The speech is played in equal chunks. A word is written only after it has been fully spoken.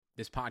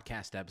This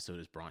podcast episode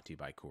is brought to you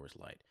by Coors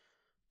Light.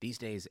 These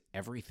days,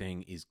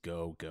 everything is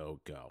go, go,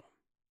 go.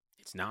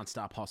 It's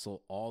nonstop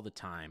hustle all the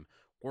time.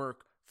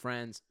 Work,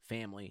 friends,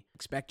 family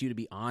expect you to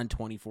be on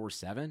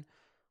 24/7.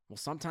 Well,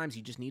 sometimes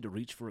you just need to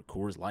reach for a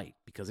Coors Light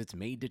because it's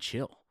made to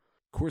chill.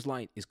 Coors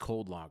Light is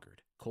cold lagered,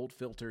 cold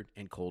filtered,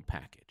 and cold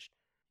packaged.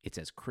 It's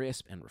as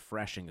crisp and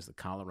refreshing as the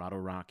Colorado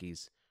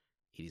Rockies.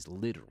 It is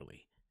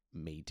literally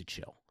made to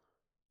chill.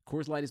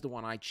 Coors Light is the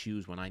one I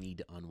choose when I need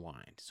to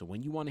unwind. So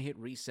when you want to hit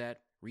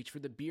reset, reach for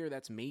the beer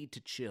that's made to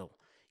chill.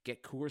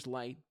 Get Coors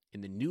Light in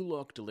the new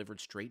look delivered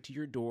straight to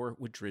your door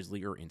with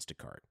Drizzly or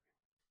Instacart.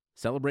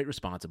 Celebrate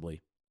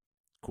responsibly.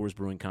 Coors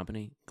Brewing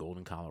Company,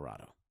 Golden,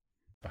 Colorado.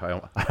 I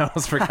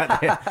almost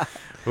forgot that.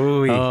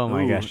 Oh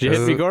my gosh. Did you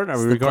hit record? Are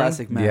we recording?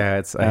 Classic, man.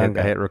 Yeah, I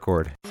hit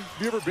record. Have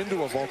you ever been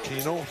to a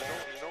volcano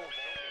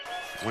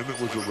when it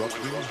was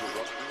erupting?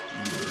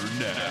 You're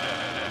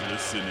now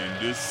listening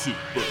to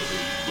Super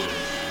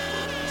Hoopers.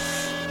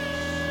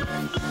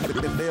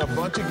 They're a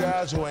bunch of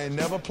guys who ain't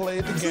never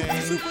played the game.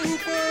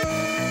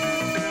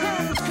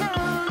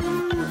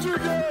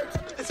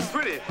 It's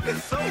pretty.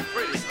 It's so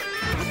pretty.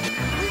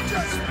 We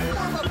just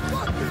won a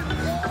fucking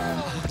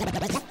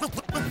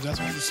war. That's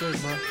what you say,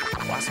 man.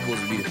 I'm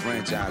supposed to be the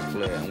franchise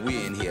player, and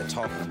we're in here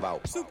talking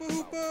about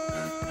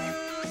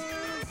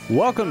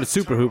Welcome to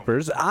Super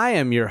Hoopers. I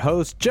am your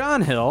host,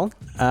 John Hill.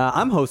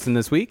 I'm hosting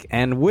this week,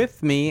 and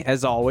with me,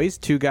 as always,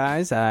 two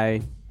guys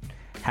I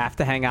have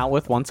to hang out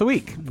with once a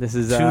week. This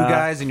is Two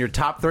guys and your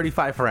top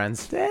 35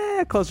 friends.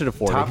 Closer to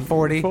 40. Top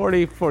 40?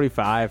 40,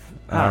 45.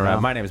 All right,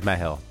 my name is Matt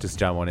Hill. Just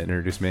John wanted to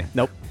introduce me.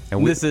 Nope.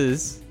 And This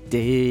is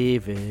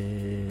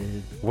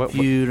What-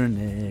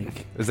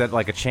 Feudernick. Is that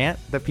like a chant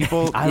that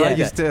people like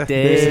used to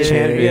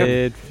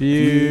David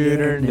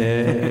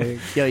Feudernick.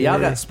 Yo, y'all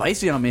got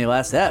spicy on me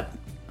last ep.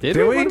 Did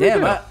we? we? What did we Damn,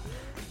 do? I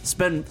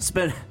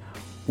spent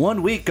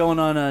 1 week going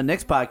on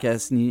Nick's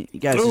podcast, and you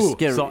guys just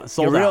get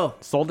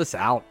Sold us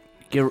out.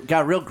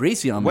 got real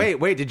greasy on me.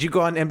 Wait, did you go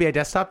on NBA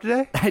Desktop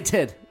today? I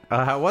did.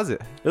 How was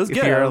it? It was if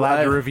good. You're allowed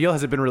I- to reveal.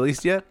 Has it been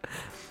released yet?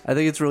 I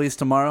think it's released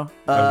tomorrow.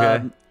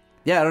 Okay.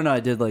 Yeah, I don't know. I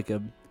did like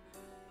a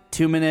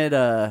 2-minute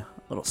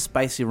little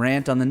spicy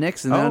rant on the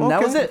Knicks, and then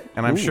that was it.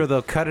 And I'm sure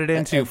they'll cut it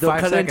into They'll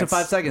 5 cut it seconds. into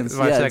 5 seconds.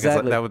 5 Yeah, seconds.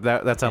 exactly.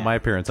 That's how my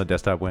appearance on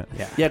Desktop went.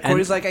 Yeah,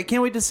 Corey's like, I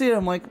can't wait to see it.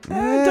 I'm like,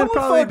 It'll don't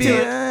probably look be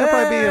forward to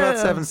it. about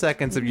 7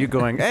 seconds of you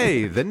going,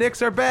 "Hey, the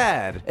Knicks are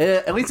bad."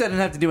 At least I didn't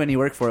have to do any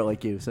work for it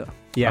like you. So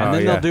Yeah, Oh, and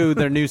then yeah. they'll do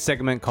their new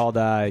segment called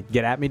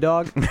Get At Me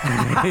Dog.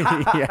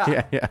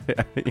 yeah.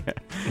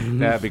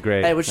 That'd be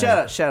great. hey, but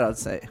shout out,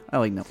 say I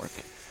like Network.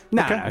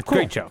 Nah,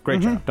 great show.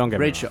 Great show. Don't get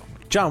me Great wrong. show.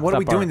 John, what are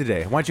we Stop doing art.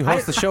 today? Why don't you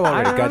host the show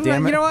already? God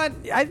damn it! You know what?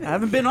 I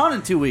haven't been on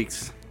in 2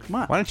 weeks. Come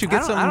on. Why don't you I get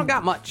don't, some? I don't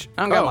got much.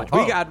 We got.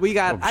 Oh, We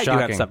got. I do have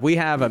shocking. stuff. We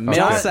have a mail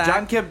John, sack.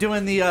 John kept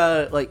doing the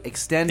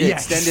extended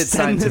Extend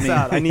sign to this me.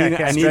 out. I need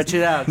Stretch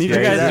it out. Need you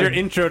Stretch it guys out. your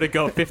intro to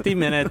go 50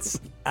 minutes.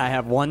 I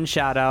have one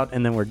shout out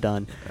and then we're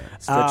done.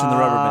 Stretching the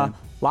rubber band.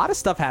 A lot of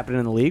stuff happening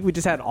in the league. We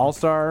just had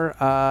All-Star Or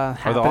the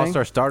happening.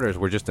 All-Star starters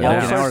were just All-Star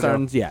announced.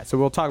 starters, yeah. So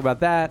we'll talk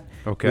about that.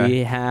 Okay. We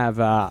have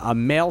a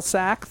mail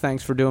sack.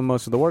 Thanks for doing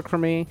most of the work for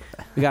me.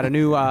 We got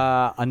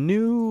a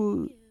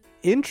new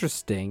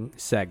interesting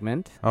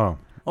segment Oh,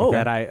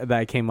 that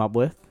I came up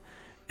with,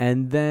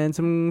 and then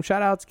some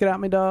shout outs. Get Out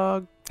Me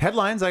Dog.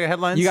 headlines. I got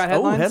headlines. You got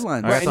headlines.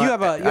 headlines. Right, and you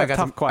have I a got tough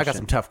some, question. I got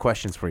some tough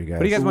questions for you guys.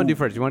 What do you guys want to do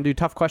first? You want to do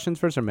tough questions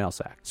first or mail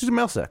sack? Let's do the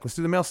mail sack. Let's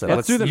do the mail sack.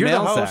 Let's do the you're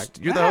mail the host.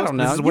 sack. You're the I host. don't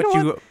know. This is You what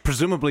know you what?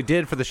 presumably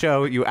did for the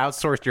show. You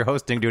outsourced your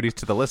hosting duties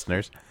to the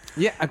listeners.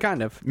 Yeah,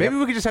 kind of. Maybe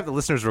we could just have the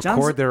listeners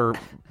record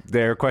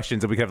their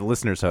questions, and we could have the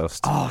listeners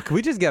host. Oh, can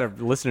we just get our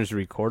listeners to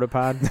record a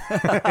pod?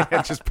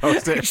 And just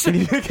post it.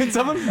 Can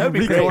someone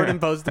record and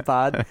post a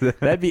pod?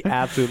 That'd be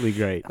absolutely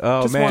great.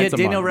 Oh, Just man. once Get a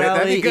Daniel month.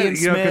 That'd be Rowley, good, Ian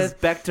you know, 'cause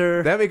Smith,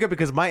 Bechter. That'd be good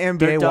because my NBA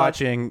Dirt dog.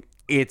 watching,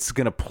 it's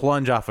going to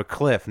plunge off a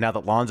cliff now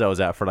that Lonzo is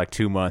out for like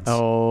 2 months.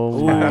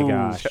 Oh my Ooh.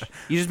 gosh.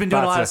 You just been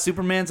doing a lot of Thoughts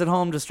Supermans at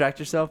home. Distract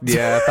yourself.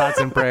 Yeah, thoughts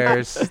and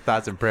prayers.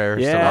 Thoughts and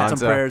prayers. Yeah. to Thoughts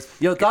and Lonzo. prayers.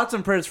 Yo, thoughts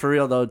and prayers for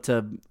real though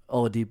to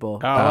Oladipo.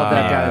 Oh, I love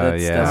that guy.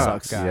 yeah. That Oh,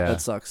 sucks. God.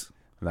 That sucks.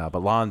 No,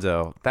 but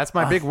Lonzo, that's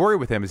my big worry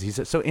with him is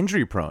he's so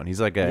injury prone. He's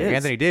like He is.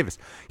 Anthony Davis.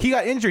 He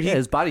got injured. Yeah,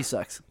 his body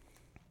sucks.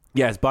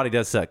 Yeah, his body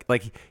does suck.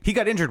 Like he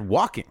got injured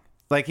walking.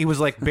 Like he was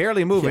like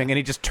barely moving, and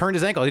he just turned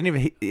his ankle. He didn't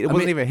even. It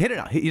wasn't even hit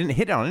it. He didn't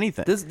hit it on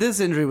anything. This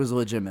injury was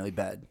legitimately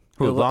bad.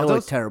 Who, it looked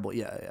Lonzo's? terrible.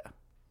 Yeah.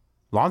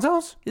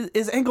 Lonzo's?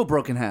 His ankle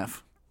broke in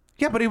half.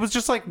 Yeah, but he was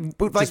just like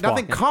Just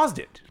nothing walking. caused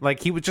it. Like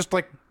he was just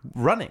like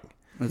running.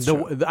 That's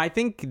true. I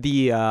think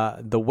the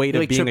weight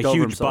He, of being tripped a over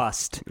huge himself.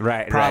 bust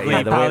Right, probably,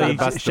 yeah, the way they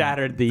probably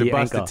shattered the the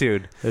ankle.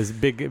 bustitude. It was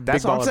big.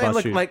 That's big what I'm baller saying. bust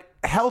Look, shoot. like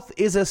health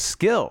is a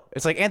skill.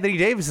 It's like Anthony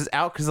Davis is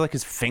out because like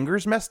his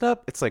fingers messed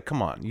up. It's like,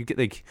 come on, you get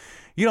like,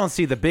 you don't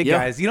see the big Yeah.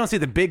 guys. You don't see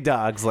the big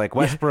dogs like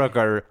Westbrook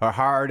or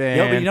Harden.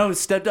 Yo, but you know who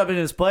stepped up in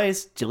his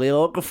place?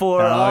 Jaleel Okafor.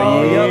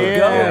 yeah.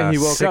 Go. He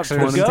woke up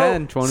 20 and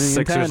 10. 20 and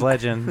Sixers 10.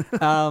 legend.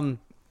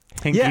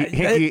 Yeah,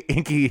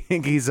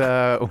 Hinky's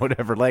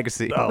whatever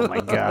legacy. Oh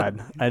my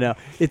god, I know.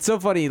 It's so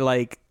funny.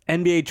 Like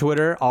NBA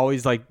Twitter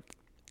always like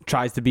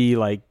tries to be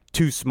like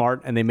too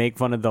smart, and they make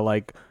fun of the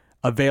like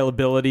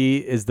availability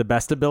is the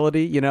best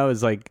ability.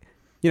 Is like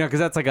because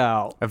that's like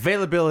a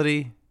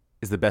Availability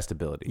is the best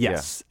ability.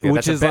 Yes. Yeah,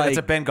 Which is like- that's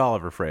a Ben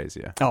Golliver phrase.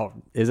 Yeah. oh,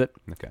 is it?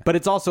 Okay. But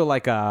it's also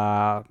like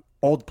a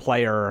old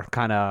player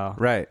kind of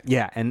Right.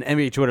 Yeah, and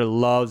NBA Twitter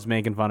loves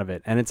making fun of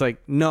it, and it's like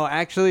no,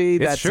 actually,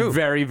 It's that's true.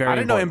 very very. I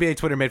didn't important. know NBA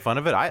Twitter made fun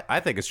of it. I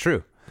think it's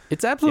true.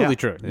 It's absolutely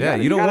true. Yeah,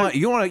 you don't want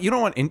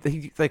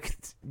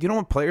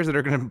players that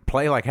are going to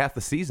play like half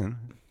the season.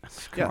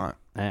 Come on.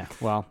 Yeah,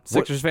 well,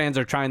 Sixers fans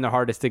are trying their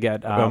hardest to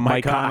get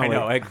Mike I Conley.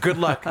 know. Hey, good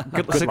luck.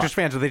 Sixers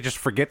fans, do they just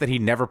forget that he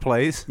never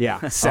plays?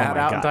 Yeah, Sat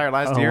my out God. entire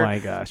last year. Oh my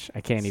gosh, I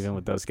can't even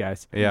with those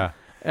guys. Yeah.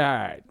 All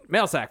right,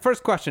 mail sack.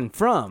 First question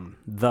from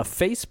the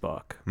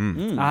Facebook.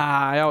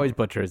 I always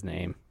butcher his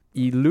name.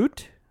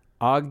 Elut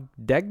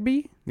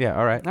Ogdegby. Yeah,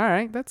 all right. All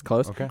right, that's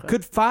close. Okay.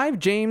 Could 5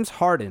 James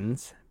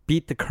Hardens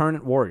beat the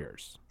current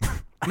Warriors?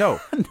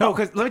 No,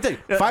 because let me tell you,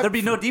 There'd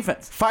be no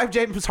defense. 5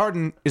 James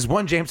Harden is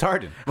 1 James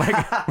Harden.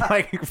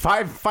 Like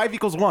five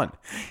equals 1.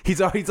 He's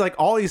like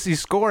all he's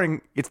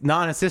scoring. It's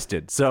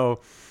non-assisted.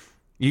 So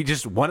you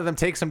just one of them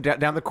takes him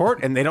down the court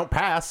and they don't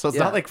pass. So it's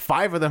Yeah. not like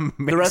 5 of them.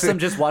 The rest of them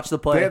just watch the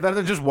play. The rest of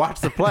them just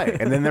watch the play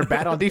and then they're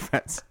bad on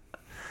defense.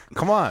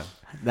 Come on.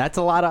 That's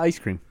a lot of ice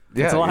cream.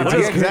 Yeah, That's a lot of yeah,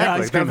 ice cream.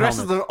 exactly. Ice cream The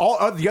rest of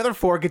the other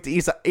 4 get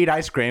to eat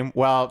ice cream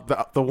while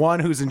the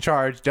one who's in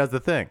charge does the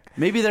thing.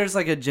 Maybe there's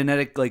like a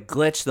genetic like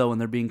glitch though when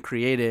they're being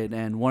created,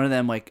 and one of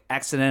them like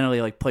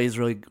accidentally like plays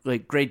really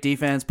like great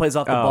defense, plays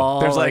off the ball.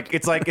 There's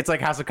it's like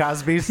House of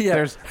Cosby's. Yeah.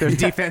 There's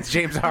defense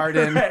James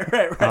Harden.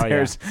 right. Oh,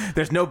 yeah.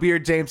 There's no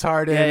beard James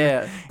Harden.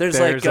 Yeah. There's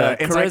like it's like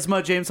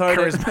charisma James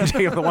Harden. Charisma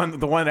James,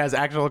 the one that has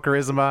actual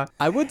charisma.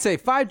 I would say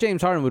 5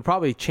 James Harden would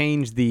probably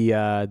change the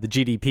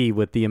GDP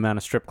with the amount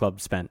of strip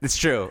clubs spent. It's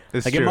true.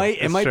 It's Like true.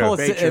 it might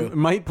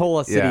pull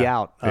a city Yeah.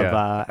 out of Yeah. Out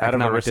of a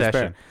economic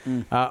recession.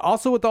 despair.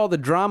 Also, with all the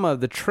drama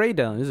of the trade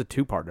deadline, this is a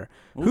two-parter.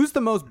 Who's the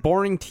most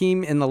boring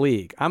team in the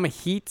league? I'm a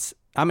Heat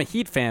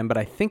fan, but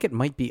I think it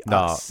might be No,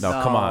 us. no,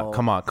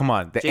 come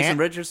on. Jason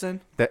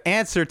Richardson. The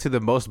answer to the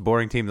most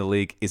boring team in the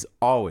league is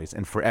always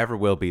and forever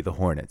will be the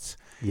Hornets.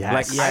 Yes.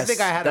 Like I Yes,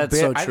 think I had a that's bit.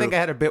 so I think true. I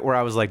had a bit where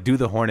I was like, "Do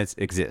the Hornets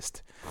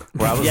exist?"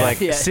 Where I was Yeah,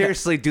 like, yeah.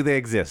 "Seriously, do they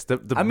exist?"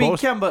 I mean,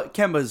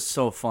 Kemba's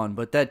so fun,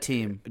 but that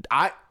team.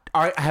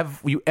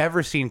 Have you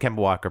ever seen Kemba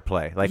Walker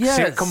play? Like,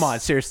 Yes. come on,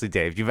 seriously,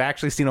 Dave. You've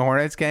actually seen a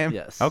Hornets game?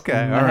 Yes. Okay, all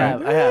I right.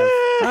 have. I have.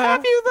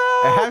 Have you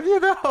though? Have you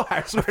though?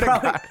 I swear to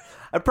God.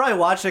 I probably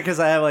watched it because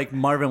I have like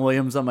Marvin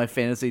Williams on my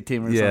fantasy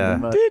team or Yeah,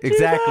 something. But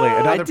exactly.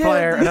 I did.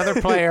 Another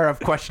player of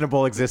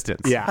questionable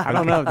existence. Yeah, I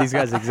don't know if these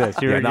guys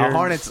exist. Yeah, no,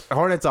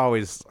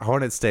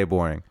 Hornets stay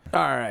boring.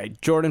 All right,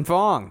 Jordan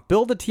Fong.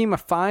 Build a team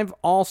of 5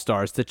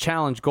 All-Stars to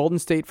challenge Golden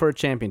State for a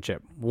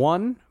championship.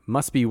 1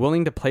 must be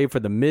willing to play for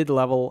the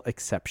mid-level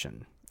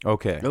exception.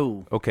 Okay.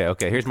 Ooh.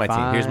 Okay. Here's my team.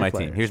 5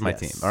 players, Here's my yes.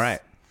 team. All right.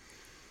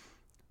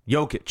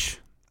 Jokic.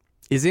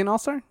 Is he an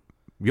All-Star?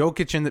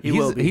 Jokic in the He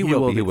will be. He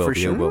will be, for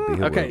sure. He will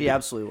be. Okay. he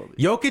absolutely will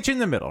be. Jokic in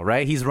the middle,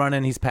 right? He's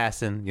running, he's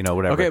passing,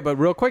 whatever. Okay, but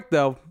real quick,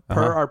 though,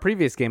 per our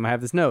previous game, I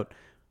have this note.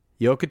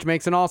 Jokic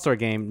makes an All-Star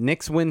game,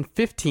 Knicks win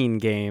 15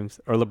 games,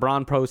 or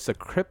LeBron posts a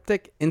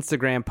cryptic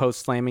Instagram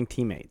post slamming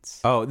teammates.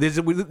 Oh, this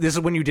is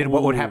when you did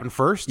what would happen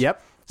first?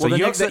 Yep. So the we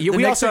Knicks,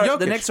 also are, Jokic.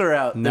 the Knicks are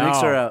out. No. The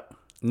Knicks are out.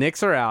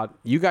 Knicks are out.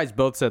 You guys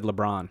both said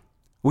LeBron.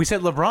 We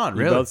said LeBron,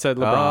 really? both said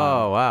LeBron.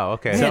 Oh, wow.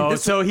 Okay. Man,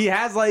 So he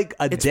has like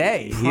a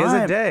day. He has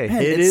a day.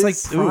 Man, It it's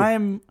is- like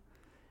prime.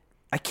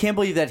 I can't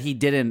believe that he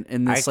didn't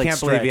in I this can't stretch.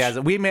 believe he has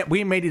it. We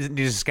may need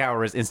to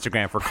scour his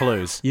Instagram for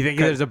clues. You think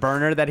there's a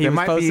burner that he There was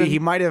might posting? be. He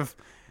might have.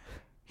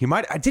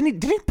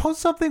 Didn't he post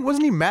something?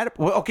 Wasn't he mad?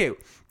 Well, okay.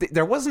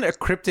 There wasn't a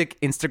cryptic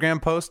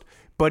Instagram post,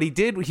 but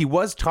he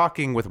was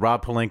talking with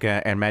Rob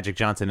Pelinka and Magic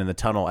Johnson in the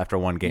tunnel after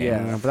one game.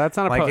 Yeah. But that's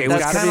not a Like, post. it was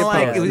It's gotta kinda be a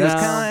like- post. it was No,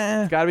 kinda-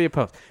 it's got to be a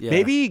post. Yeah.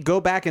 Maybe go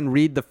back and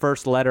read the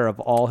first letter of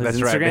all his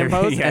That's right. Instagram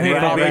posts. Yeah, and it'll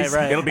it'll be, be-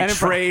 right. It'll be and it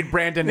pro- trade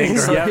Brandon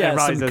Ingram. Yep, Yeah, it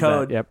probably some says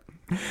code. that. Yep.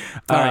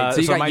 All right,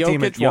 so you got my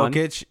team is Jokic, one.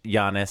 Jokic,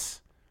 Giannis,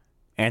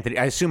 Anthony.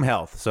 I assume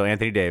health, so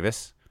Anthony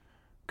Davis.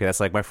 Okay, that's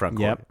like my front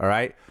court. Yep. All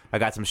right, I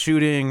got some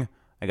shooting.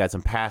 I got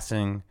some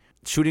passing.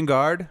 Shooting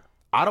guard.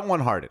 I don't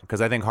want Harden because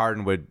I think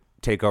Harden would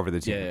take over the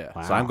team.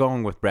 Yeah. So I'm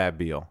going with Brad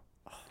Beal.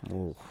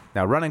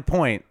 Now running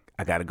point,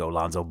 I got to go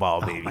Lonzo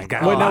Ball, baby.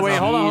 Gotta Wait, go no, Lonzo wait,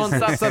 hold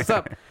Ball. on,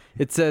 stop.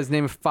 It says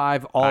name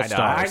 5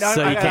 All-Stars, I know,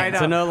 so you I can't. know.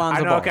 So no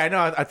Lonzo I know, Ball. okay, I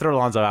know. I throw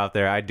Lonzo out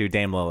there. I do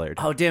Dame Lillard.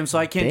 Oh damn! So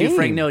I can't do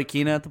Frank Dang.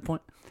 Ntilikina at the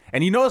point.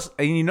 And you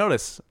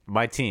notice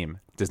my team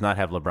does not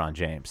have LeBron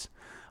James.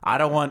 I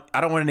don't want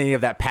any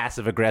of that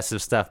passive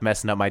aggressive stuff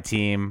messing up my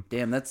team.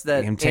 Damn, that's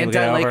that Him taking it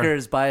over.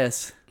 anti-Lakers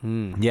bias.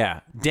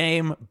 Yeah,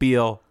 Dame,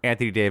 Beal,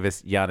 Anthony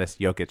Davis, Giannis,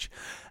 Jokic.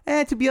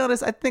 And to be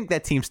honest, I think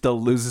that team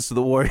still loses to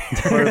the Warriors.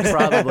 Or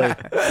probably.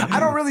 I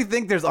don't really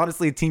think there's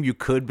honestly a team you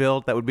could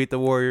build that would beat the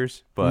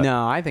Warriors. But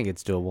No, I think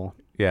it's doable.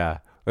 yeah,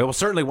 well,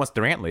 certainly once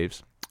Durant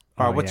leaves.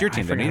 All right, what's yeah, your I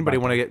team then?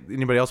 forgot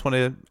Anybody else want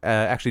to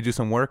actually do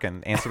some work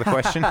and answer the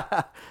question?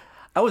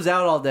 I was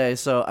out all day,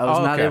 so I was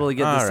not Okay. able to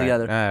get All this right.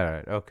 together. All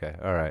right. Okay.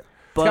 All right.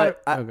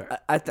 But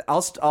gotta-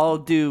 I'll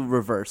do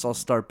reverse. I'll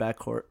start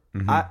backcourt.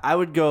 I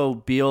would go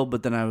Beal,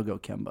 but then I would go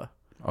Kemba.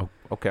 Oh,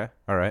 okay.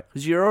 All right.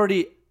 Because you're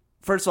already,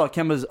 first of all,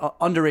 Kemba's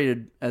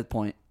underrated at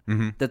point.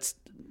 That's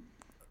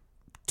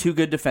two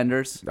good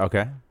defenders.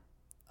 Okay.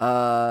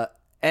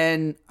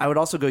 And I would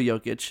also go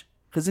Jokic,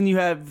 because then you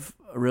have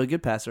a really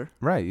good passer.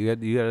 Right. You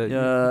got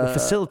a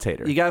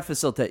facilitator. You got to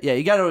facilitate. Yeah,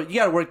 you got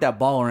to work that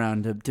ball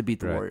around to beat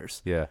the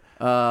Warriors. Yeah.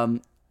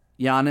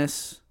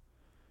 Giannis,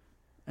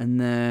 and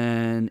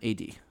then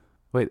AD.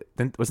 Wait,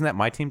 then wasn't that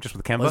my team just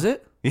with Kemba? Was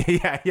it?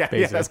 Yeah.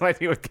 That's my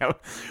team with Kemba.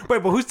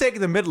 Wait, but who's taking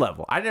the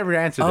mid-level? I never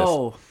answered this.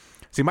 Oh,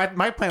 See, my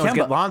plan was Kemba.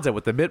 get Lonzo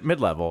with the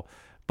mid-level,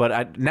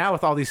 but now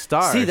with all these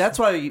stars. see, that's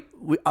why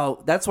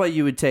that's why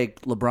you would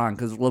take LeBron,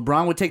 because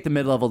LeBron would take the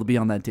mid level to be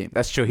on that team.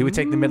 That's true. He would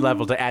take the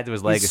mid-level to add to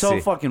his legacy. He's so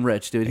fucking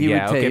rich, dude. He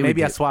yeah, would take. okay. he would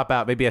Maybe I take- swap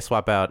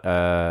out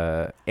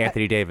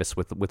Anthony Davis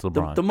with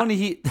LeBron. the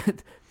money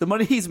the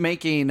money he's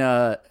making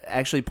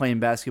actually playing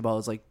basketball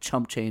is like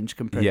chump change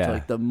compared Yeah. to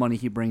like the money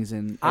he brings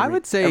in. I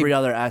would say- every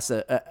other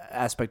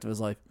aspect of his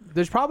life.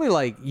 There's probably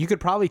like you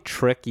could probably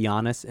trick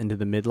Giannis into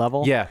the mid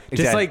level. Yeah, just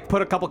exactly. like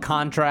put a couple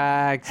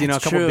contracts, a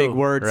That's couple true. big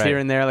words Right. here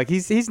and there. Like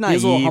he's naive.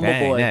 He's a little humble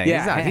Hey, boy. hey,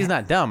 Yeah. he's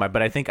not dumb,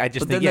 but I think But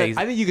think then he's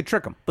I think you could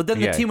trick him. But then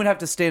Yeah. the team would have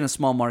to stay in a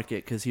small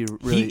market because he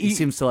really He-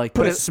 seems to like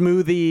Put a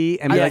smoothie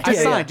and be like,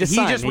 just sign, just he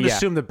sign. just would Yeah.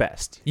 assume the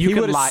best. He You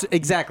could would lie.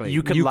 exactly.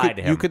 You could lie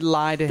to him. You could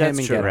lie to him That's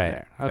and true. get him Right.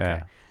 there. Okay.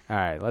 Yeah. All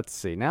right. Let's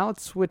see. Now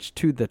let's switch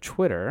to the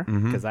Twitter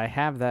because I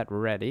have that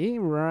ready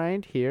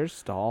right here.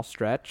 Stall,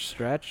 stretch.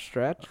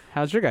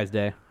 How's your guys'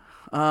 day?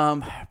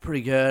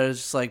 Pretty good. I was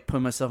just like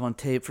putting myself on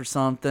tape for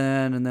something,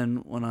 and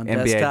then went on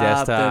NBA desktop.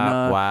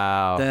 desktop.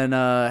 Wow. Then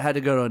had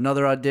to go to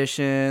another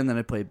audition. Then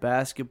I played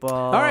basketball.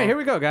 All right, here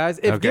we go, guys.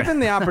 If Okay. given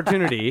the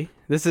opportunity,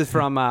 this is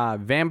from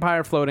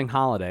Vampire Floating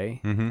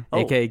Holiday,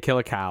 aka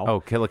Killer Cow. Oh,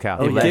 Kill a Cow.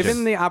 Oh, If yes.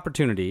 given the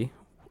opportunity,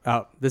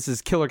 this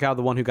is Killer Cow,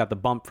 the one who got the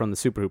bump from the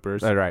Super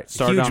Hoopers. All right.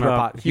 Started Huge on our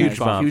bump. pod- Huge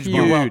bump. Huge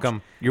You're bump.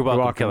 welcome. You're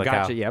welcome, Killer Cow.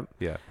 Gotcha. Yep.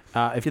 Yeah.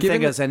 If Could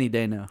given thank us any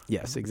day now.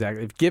 yes,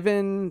 exactly. If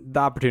given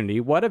the opportunity,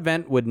 what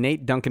event would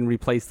Nate Duncan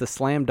replace the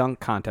slam dunk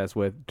contest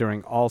with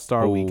during All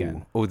Star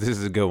Weekend? Oh, this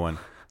is a good one.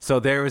 So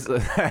there was,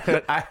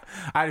 I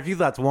had a few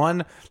thoughts.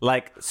 One,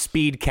 like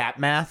speed cap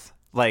math.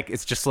 Like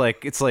it's just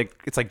like it's like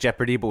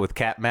Jeopardy, but with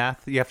cap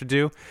math you have to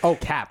do. Oh,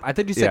 cap. I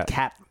thought you said Yeah.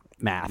 cat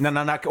math. No,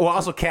 not. Well,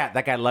 also cat.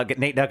 That guy,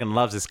 Nate Duncan,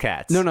 loves his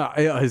cats. No,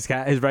 his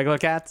regular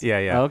cats.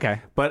 Yeah. Oh,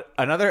 okay. But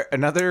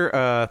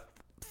another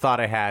thought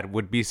I had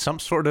would be some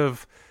sort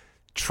of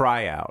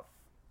tryout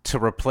to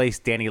replace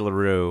Danny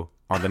LaRue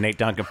on the Nate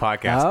Duncan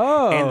podcast.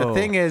 Oh. And the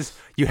thing is,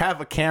 you have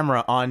a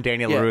camera on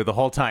Danny Yeah. LaRue the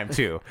whole time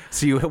too,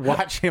 so you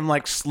watch him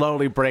like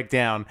slowly break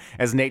down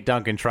as Nate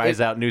Duncan tries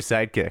out new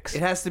sidekicks.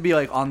 It has to be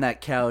like on that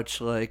couch,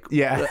 like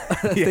Yeah.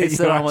 they you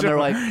sit on watch when they're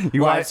him- like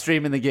you live watch-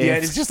 streaming the game. Yeah,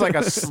 it's just like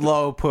a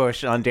slow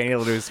push on Danny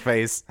LaRue's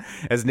face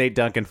as Nate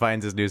Duncan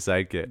finds his new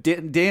sidekick.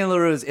 Daniel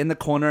LaRue is in the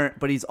corner,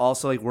 but he's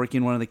also like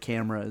working one of the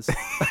cameras.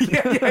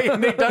 yeah.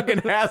 Nate Duncan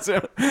has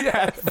him,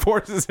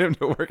 forces him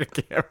to work a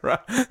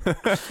camera.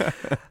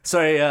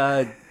 Sorry,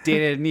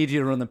 Dana, I need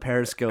you to run the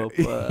Periscope.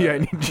 Yeah, I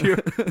need you.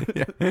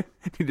 Yeah.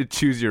 Need to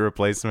choose your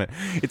replacement.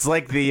 It's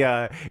like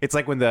it's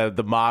like when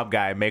the mob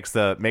guy makes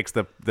the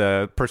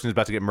person who's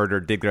about to get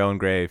murdered dig their own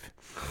grave.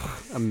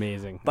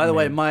 Amazing. By the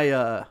way,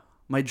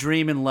 my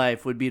dream in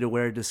life would be to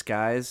wear a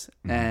disguise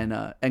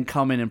and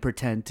come in and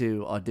pretend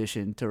to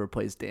audition to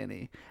replace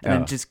Danny, and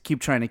then just keep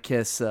trying to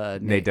kiss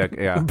Nate. Nate Duncan,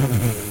 yeah.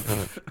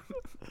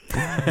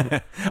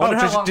 Wonder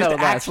how long that would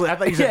last. actually, I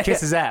thought you said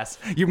kiss his ass.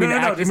 You mean No,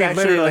 act- you just mean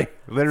actually, literally, like,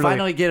 literally.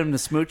 finally get him to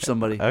smooch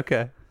somebody.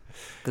 Okay.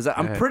 Because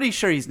I'm pretty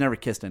sure he's never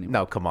kissed anyone.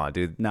 No, come on,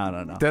 dude.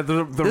 No.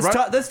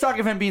 The This talk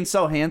of him being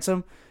so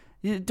handsome,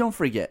 don't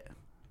forget,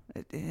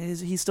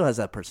 he still has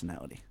that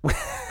personality.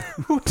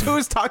 who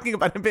is talking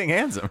about him being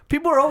handsome?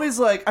 People are always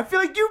like, I feel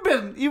like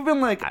you've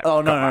been like,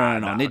 oh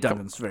no, Nate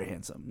Duncan's very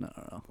handsome.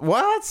 No.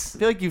 What? I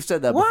feel like you've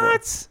said that before.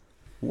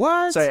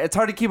 What? Sorry, it's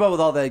hard to keep up with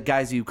all the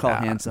guys you call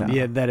handsome.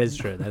 Yeah, that is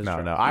true.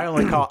 No.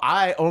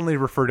 I only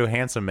refer to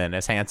handsome men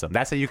as handsome.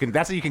 That's how you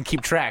can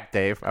keep track,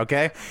 Dave.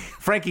 Okay,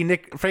 Frankie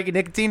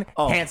Nicotine,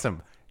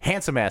 handsome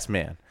ass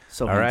man.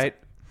 So all right.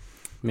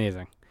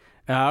 Amazing.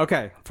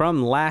 Okay,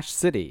 from Lash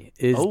City.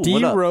 Is Oh, D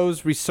what up?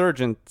 Rose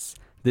resurgence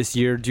this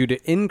year due to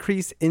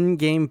increased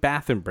in-game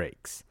bathroom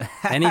breaks?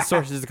 Any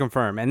sources to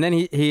confirm? And then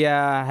he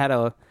had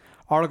a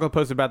article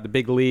posted about the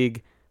big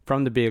league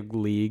from the big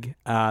league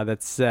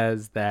that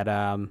says that.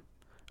 Oh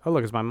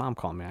look, it's my mom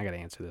calling me. I got to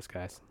answer this,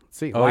 guys. Let's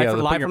see. Live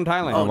from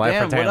Thailand. Oh, live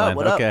damn, from what up, Thailand.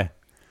 what up? Okay.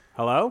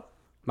 Hello,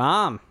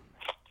 Mom.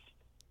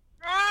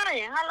 Hi,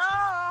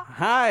 hello.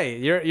 Hi.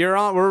 You're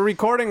on. We're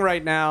recording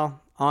right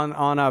now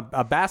on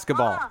a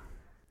basketball.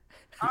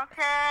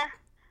 Okay.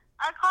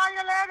 I'll call you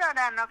later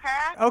then,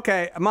 okay?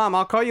 Okay, Mom,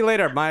 I'll call you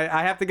later.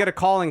 I have to get a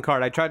calling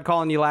card. I tried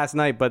calling you last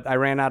night, but I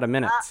ran out of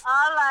minutes.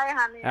 All right,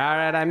 honey. All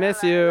right, I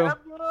miss All right. you.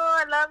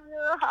 I love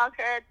you.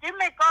 Okay.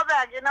 Jimmy, go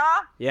back, you know?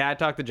 Yeah, I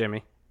talked to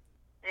Jimmy.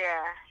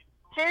 Yeah.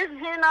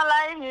 He not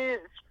like his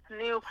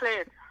new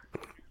place.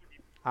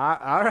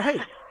 All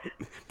right.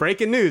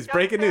 Breaking news.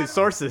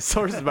 Sources.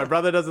 My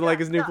brother doesn't like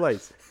his new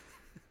place.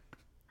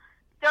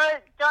 Just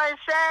Joy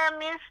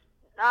Sam,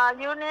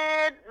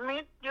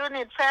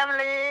 unit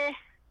family,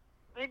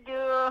 with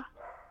you.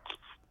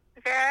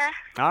 Okay?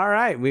 All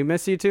right. We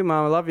miss you too,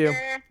 Mom. I love you.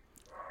 Okay.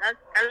 I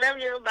love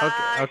you.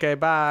 Bye. Okay.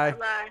 Bye.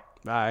 Bye.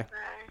 Bye.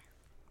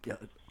 Yo,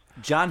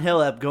 John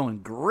Hillep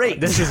going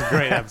great. This is a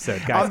great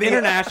episode, guys.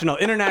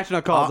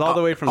 International calls all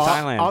the way from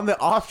Thailand. On the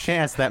off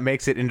chance that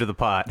makes it into the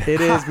pod.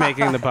 It is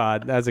making the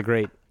pod. That's a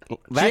great.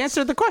 She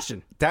answered the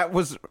question. That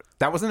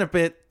wasn't a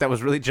bit. That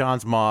was really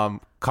John's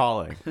mom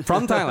calling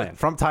From Thailand.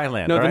 from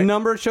Thailand. No, all the right?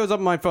 number shows up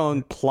on my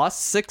phone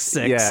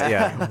 +66.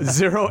 Yeah.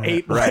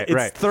 08. Right, It's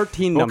right.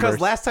 13 Well, numbers. because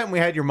last time we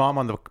had your mom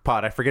on the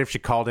pod, I forget if she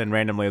called in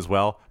randomly as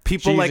well.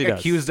 People She like usually does.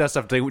 accused us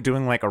of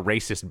doing like a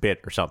racist bit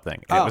or something.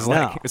 And Oh, it was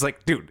no.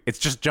 like dude, it's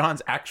just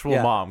John's actual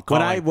Yeah. mom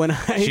When calling.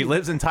 I- she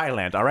lives in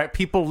Thailand. All right,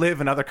 people live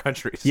in other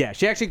countries. Yeah,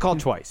 she actually called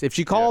twice. If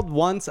she called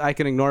once, I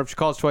can ignore it. If she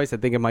calls twice, I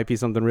think it might be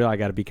something real. I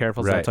got to be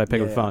careful, so Right. that's why I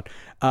pick up the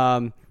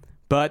phone.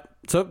 But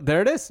so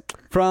there it is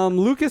from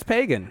Lucas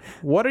Pagan.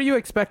 What are you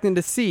expecting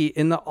to see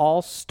in the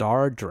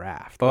All-Star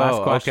draft?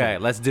 Last question. Okay,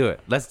 let's do it.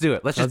 Let's just do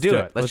it. Let's just do do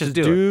it. it. Let's just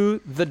do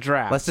the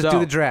draft. Let's just So, do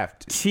the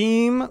draft.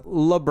 Team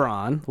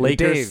LeBron,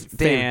 Lakers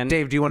fan.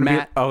 Dave, do you want to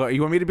Matt, be? Oh, you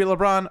want me to be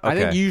LeBron? Okay. I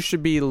think you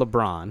should be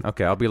LeBron.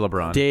 Okay, I'll be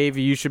LeBron. Dave,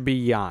 you should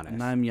be Giannis.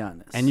 And I'm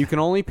Giannis. And you can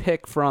only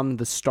pick from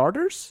the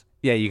starters?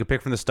 Yeah, you can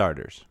pick from the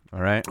starters.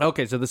 All right.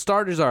 Okay, so the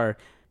starters are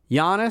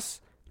Giannis,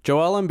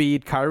 Joel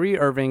Embiid, Kyrie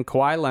Irving,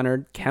 Kawhi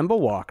Leonard, Kemba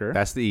Walker.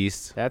 That's the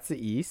East. That's the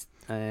East.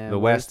 And The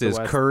West is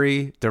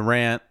Curry,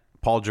 Durant,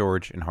 Paul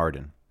George, and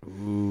Harden.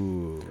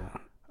 Who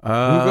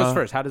goes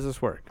first? How does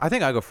this work? I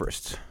think I go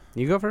first.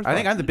 You go first? I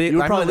think I'm the big. You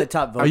were I'm probably the the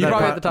top voter. Are you I'm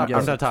probably the at the top?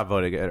 I'm the top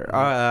voter getter.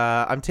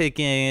 I'll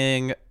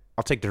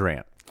take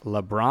Durant.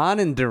 LeBron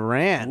and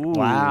Durant.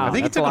 Wow. I think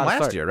he that's took a him lot of last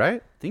start. year,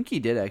 right? I think he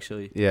did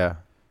actually. Yeah.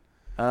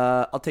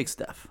 I'll take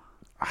Steph.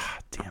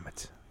 Damn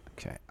it.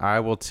 Okay. I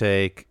will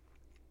take.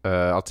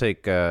 I'll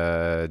take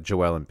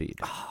Joel Embiid.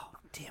 Oh,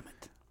 damn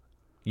it.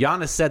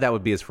 Giannis said that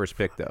would be his first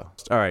pick, though.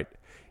 All right,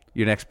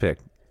 your next pick.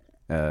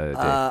 Dave.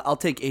 I'll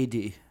take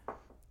AD.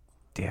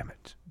 Damn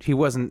it. He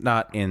wasn't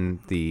not in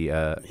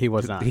the. He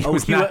was not. He Oh,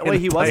 was he not wa- in wait,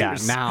 the he wasn't?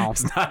 players. Yeah, now.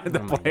 He's not in the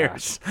Oh my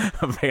players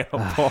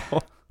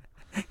available.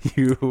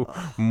 You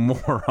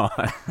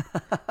moron.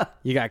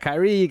 You got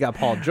Kyrie, you got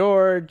Paul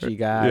George, you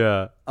got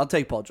Yeah. I'll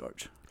take Paul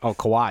George. Oh,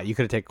 Kawhi. You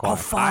could have taken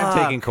Kawhi.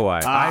 I'm taking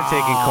Kawhi.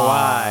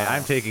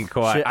 I'm taking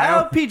Kawhi.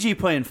 Shit, PG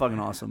playing fucking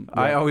awesome.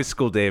 I always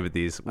school Dave at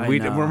these. I We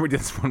know. when we did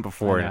this one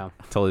before, I know.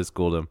 I totally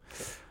schooled him.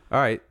 All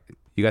right,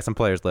 you got some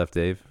players left,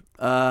 Dave.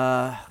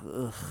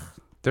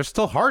 There's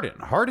still Harden.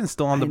 Harden's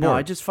still on the No, board.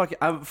 I just fucking.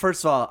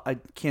 First of all, I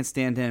can't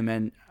stand him,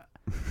 and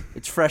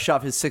it's fresh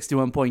off his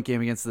 61-point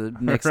game against the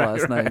Knicks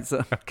last night.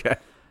 So, Okay.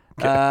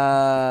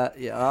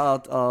 yeah,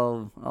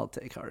 I'll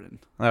take Harden.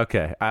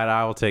 Okay, and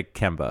I will take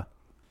Kemba.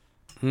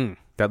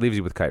 That leaves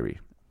you with Kyrie.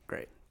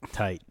 Great.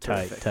 Tight.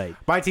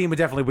 My team would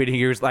definitely beating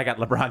yours. I got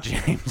LeBron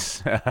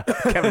James,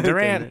 Kevin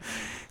Durant,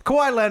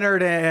 Kawhi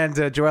Leonard, and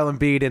Joel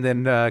Embiid, and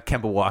then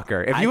Kemba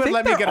Walker. If I you would think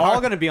let me they're get all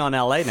Harden, going to be on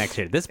LA next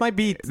year. This might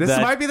be this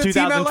might be the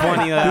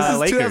 2020 team LA. This is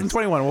Lakers.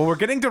 2021. Well, we're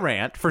getting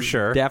Durant for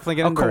sure. Definitely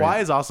getting Kawhi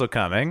Durant. is also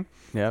coming.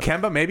 Yep.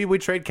 Kemba, maybe we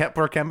trade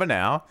for Kemba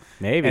now.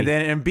 Maybe. And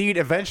then Embiid,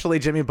 eventually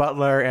Jimmy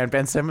Butler and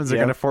Ben Simmons are Yep.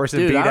 going to force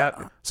Dude, Embiid I-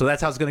 out. So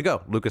that's how it's going to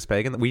go. Lucas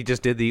Pagan. We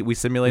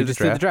simulated just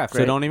the did draft. the draft, so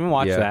Great. don't even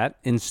watch Yeah. that.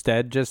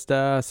 Instead, just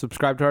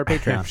subscribe to our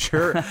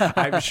Patreon.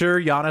 I'm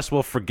sure Giannis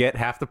will forget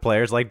half the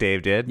players like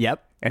Dave did.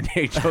 Yep. And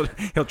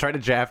he'll try to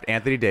draft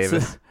Anthony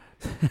Davis.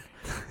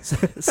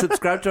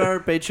 Subscribe to our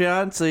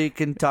Patreon so you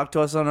can talk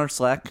to us on our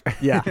Slack.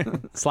 Yeah,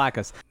 slack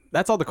us.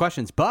 That's all the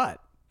questions, but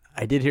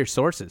I did hear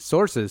sources.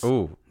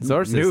 Ooh.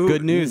 Sources. New-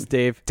 Good news,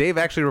 Dave. John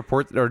actually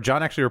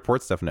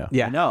reports stuff now.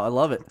 Yeah, I know, I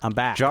love it. I'm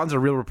back. John's a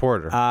real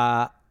reporter.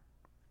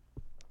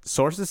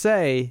 Sources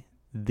say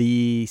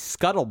the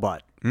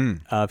scuttlebutt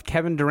of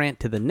Kevin Durant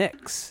to the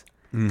Knicks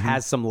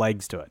has some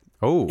legs to it.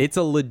 Oh. It's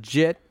a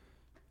legit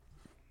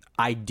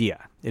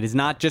idea. It is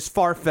not just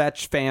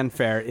far-fetched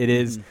fanfare. It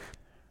is.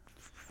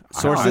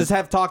 Sources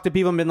have talked to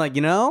people and been like,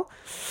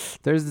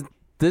 there's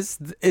this.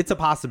 It's a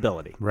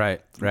possibility.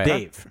 right.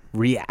 Dave,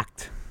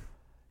 react.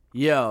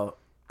 Yo,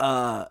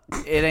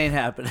 it ain't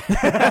happening.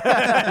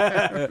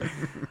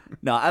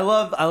 No, I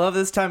love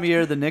this time of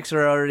year. The Knicks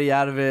are already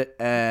out of it,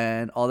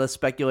 and all this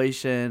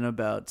speculation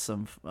about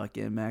some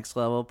fucking max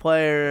level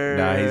player.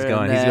 Nah, he's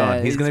going. and He's going.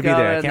 then He's going to be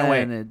there. I can't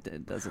wait. and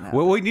it doesn't happen.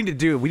 What we need to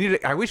do,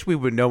 I wish we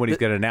would know when he's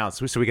going to announce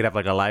so we could have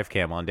like a live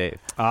cam on Dave.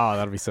 Oh,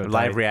 that'll be so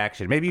Live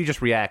reaction. Maybe you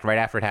just react right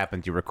after it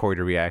happens. You record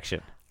your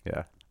reaction.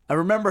 Yeah. I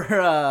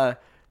remember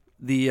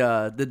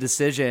the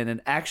decision and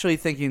actually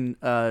thinking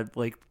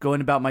like going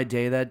about my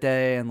day that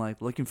day and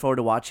like looking forward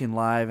to watching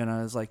live, and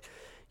I was like,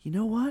 you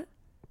know what?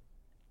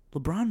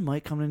 LeBron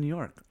might come to New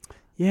York.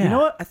 Yeah. You know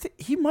what? I think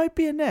he might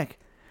be a Knick.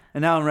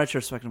 And now in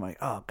retrospect, I'm like,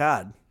 oh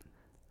God,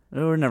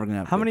 we're never gonna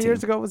have. How many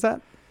years ago was that?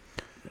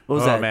 What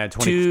was Oh, that? man,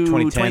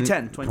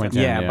 2010.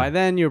 2010. Yeah, yeah. by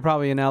then you were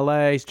probably in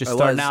LA, just I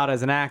starting was. out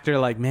as an actor.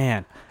 Like,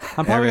 man,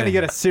 I'm probably gonna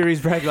get a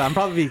series regular. I'm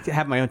probably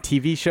have my own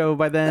TV show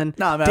by then.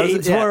 No, man,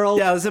 Dave's World,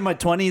 Yeah, I was in my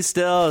 20s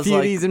still. I was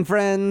Beauties like and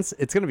Friends.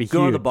 It's gonna be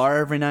going to huge. the bar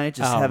every night,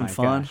 just Oh having my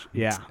fun. gosh.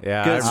 Yeah,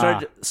 Yeah.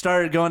 Good.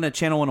 Started going to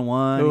Channel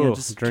 101. Ooh,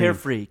 just dream.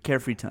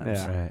 carefree times.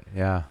 Yeah. Right.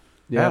 Yeah.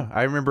 Yeah. Yeah.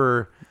 I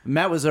remember.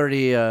 Matt was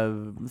already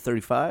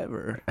 35,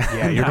 or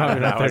yeah. You're probably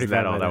No, not I wasn't 35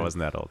 that by old. I then. wasn't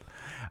that old.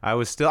 I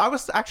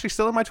was actually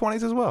still in my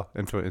 20s as well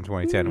in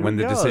 2010 when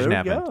the There we go, decision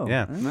there we happened.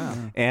 go. Yeah.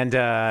 And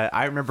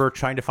I remember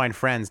trying to find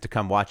friends to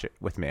come watch it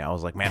with me. I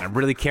was like, man, I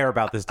really care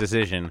about this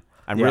decision.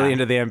 I'm Yeah. really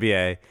into the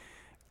NBA.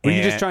 Were you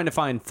And- just trying to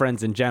find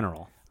friends in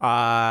general? No,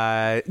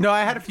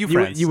 I had a few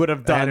friends. You would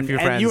have I had done, a few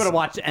and friends. you would have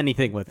watched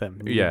anything with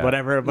them. Yeah.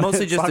 Whatever. but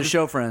mostly as just long to as-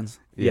 show friends.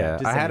 Yeah,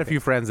 just I had a anything. few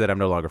friends that I'm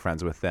no longer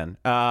friends with then,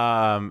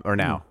 or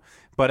now.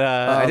 But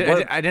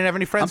what- I didn't have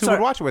any friends I'm who sorry.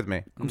 would watch it with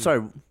me. I'm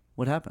sorry,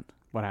 what happened?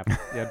 What happened?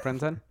 You had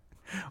friends then?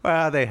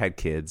 Well, they had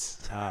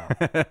kids. Oh.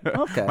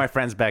 Okay. My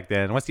friends back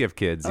then. Once you have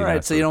kids, All you right,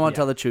 know, so you don't want to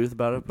tell the truth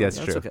about it? but Yeah,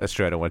 that's true. Okay. That's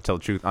true. I don't want to tell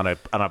the truth on a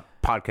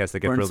podcast that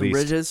gets Burn some released.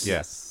 bridges?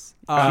 Yes.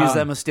 Accuse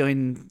them of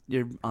stealing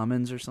your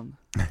almonds or something.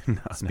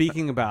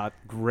 Speaking about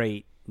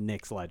great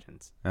Knicks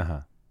legends,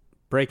 Uh-huh.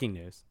 breaking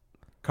news: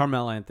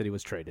 Carmelo Anthony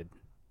was traded.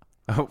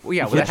 Oh, well,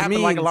 yeah, well, that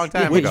happened like a long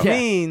time which ago.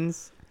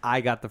 means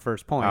I got the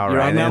first point. All You're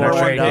right, on then number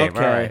we're one trade game.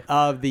 All right.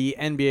 of the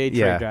NBA trade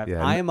Yeah, draft.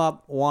 yeah. I am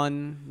up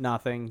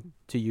 1-0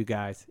 to you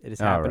guys. It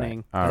is All right.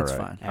 happening. All That's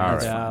right. fine.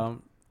 All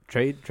And,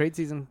 right. trade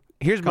season.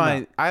 Here's come my.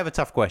 out. I have a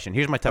tough question.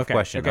 Here's my tough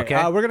question. Okay.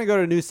 We're gonna go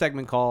to a new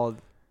segment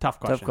called Tough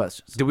Question. Tough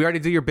questions. Did we already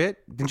do your bit?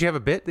 Didn't you have a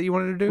bit that you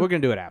wanted to do? We're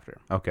gonna do it after.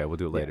 Okay, we'll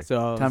do it later.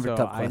 So, Time for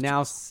tough I questions.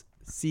 now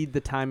cede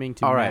the timing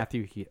to All right.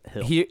 Matthew Hill.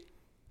 Here's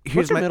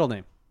What's your my middle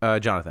name?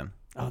 Jonathan.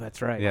 Oh,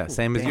 that's right. Yeah, Ooh,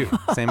 same as damn. you.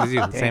 Same as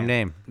you. Same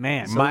name.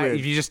 Man, so My, weird.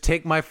 if you just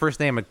take my first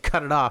name and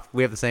cut it off,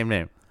 we have the same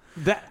name.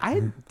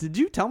 Did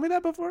you tell me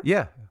that before?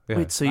 Yeah. Yeah.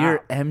 Wait, so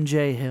you're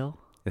MJ Hill?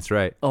 That's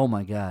right. Oh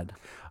my God.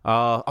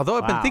 Although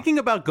I've been Wow. thinking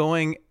about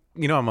going,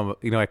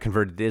 I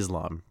converted to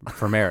Islam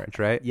for marriage,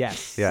 right?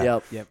 Yes. Yeah.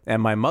 Yep.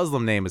 And my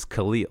Muslim name is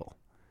Khalil.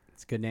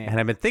 It's a good name. And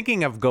I've been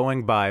thinking of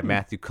going by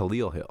Matthew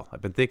Khalil Hill.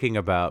 I've been thinking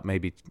about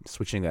maybe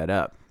switching that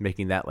up,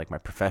 making that like my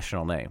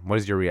professional name. What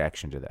is your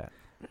reaction to that?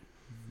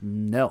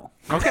 No.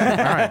 Okay. All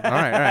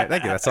right.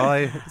 Thank you. That's all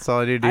I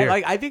need to hear.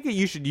 I think that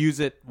you should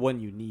use it when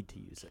you need to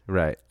use it.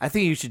 Right. I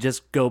think you should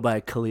just go by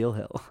Khalil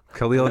Hill.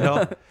 Khalil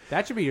Hill.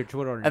 That should be your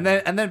Twitter name.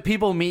 And then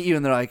people meet you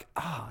and they're like,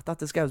 oh, I thought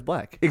this guy was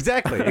black.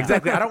 Exactly.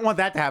 I don't want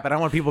that to happen. I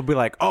don't want people to be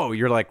like, "Oh,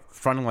 you're like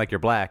fronting like you're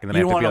black," and then You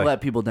I don't have want to to be like,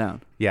 let people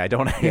down. "Yeah, I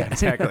don't." Yeah,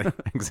 exactly.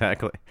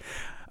 Exactly.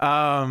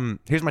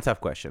 Here's my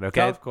tough question.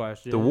 Okay. Tough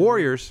question. The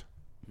Warriors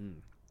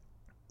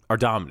are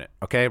dominant.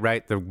 Okay,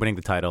 right? They're winning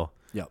the title.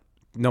 Yep.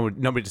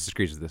 Nobody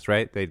disagrees with this,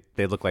 right?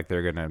 They look like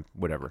they're gonna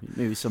whatever.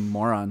 Maybe some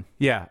moron.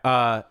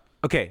 Yeah.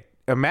 Okay.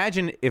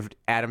 Imagine if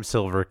Adam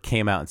Silver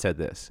came out and said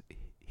this.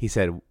 He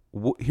said,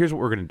 "Here's what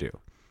we're gonna do.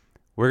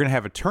 We're gonna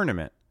have a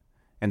tournament,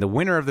 and the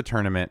winner of the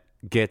tournament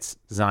gets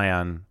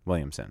Zion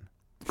Williamson.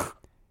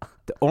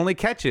 The only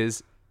catch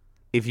is,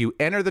 if you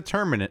enter the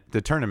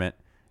tournament,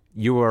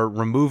 you are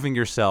removing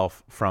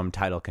yourself from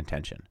title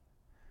contention.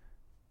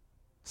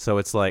 So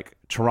it's like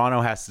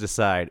Toronto has to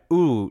decide,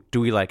 do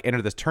we like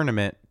enter this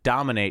tournament,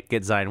 dominate,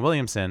 get Zion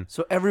Williamson?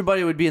 So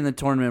everybody would be in the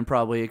tournament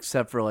probably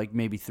except for like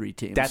maybe 3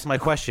 teams. That's my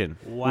question.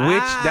 Wow.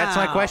 That's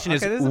my question.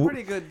 Okay, this is a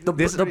pretty good.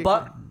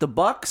 the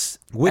Bucks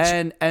Which-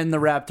 and the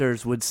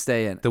Raptors would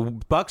stay in. The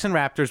Bucks and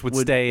Raptors would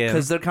stay in.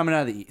 Because they're coming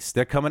out of the East.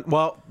 They're coming.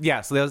 Well,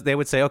 yeah. So they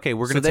would say, okay,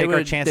 we're going So to take our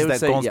they chances would that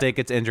say, Golden yeah. State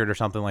gets injured or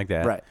something like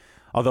that. Right.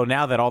 Although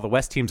now that all the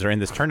West teams are in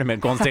this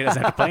tournament, Golden State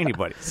doesn't have to play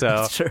anybody. So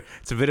That's true.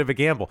 it's a bit of a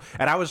gamble.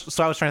 And I was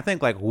trying to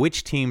think like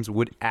which teams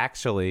would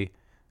actually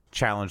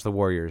challenge the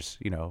Warriors,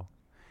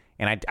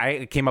 And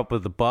I came up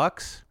with the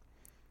Bucks,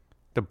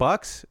 the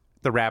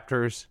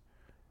Raptors,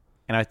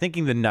 and I'm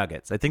thinking the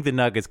Nuggets. I think the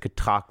Nuggets could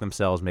talk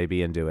themselves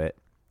maybe into it,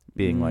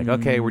 being like,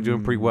 okay, we're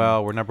doing pretty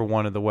well. We're number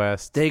 1 in the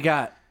West. They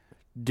got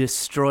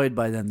destroyed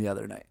by them the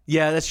other night.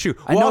 Yeah, that's true.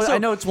 I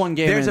know it's one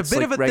game There's and a it's bit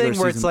like of a regular thing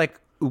where it's season. like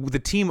the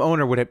team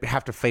owner would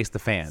have to face the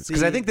fans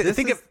because I think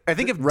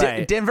if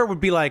Right. Denver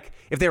would be like,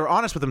 if they were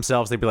honest with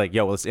themselves, they'd be like,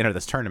 "Yo, well, let's enter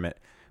this tournament."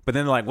 But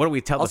then they're like, what do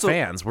we tell Also, the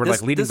fans? We're this-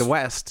 like leading this- the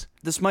West.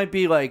 This might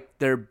be like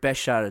their best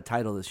shot at a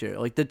title this year.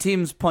 Like the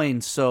team's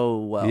playing so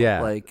well.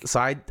 Like so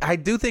I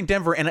do think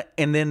Denver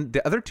and then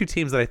the other 2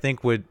 teams that I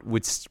think would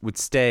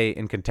stay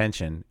in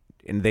contention,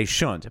 and they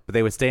shouldn't, but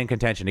they would stay in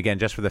contention again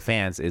just for the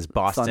fans, is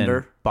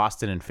Thunder.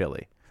 Boston and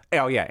Philly.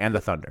 Oh yeah, and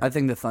the Thunder. I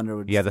think the Thunder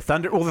would. Yeah, the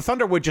Thunder. Well, the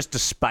Thunder would just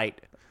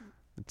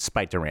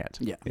despite Durant.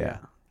 Yeah. Yeah.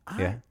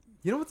 Yeah.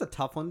 You know what's a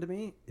tough one to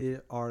me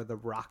are the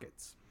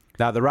Rockets.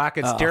 Now the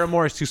Rockets, Daryl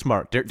Morey's too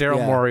smart. Daryl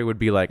Yeah. Morey would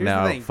be like, Here's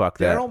the no, thing. fuck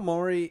that. Daryl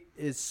Morey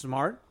is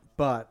smart,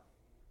 but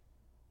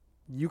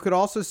you could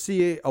also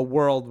see a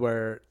world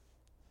where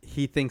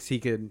he thinks he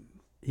can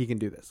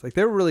do this. Like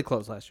they were really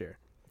close last year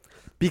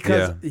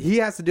because he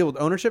has to deal with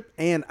ownership,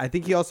 and I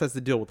think he also has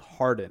to deal with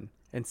Harden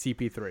and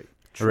CP3.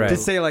 Right. to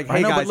say like, I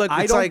hey know, but guys, look,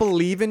 I it's don't like-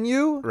 believe in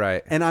you,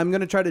 Right. and I'm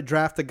gonna try to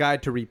draft a guy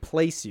to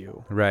replace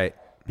you Right.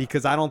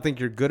 because I don't think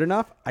you're good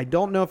enough. I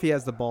don't know if he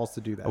has the balls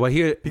to do that. Well,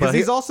 because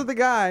he's also the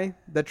guy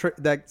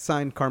that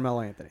signed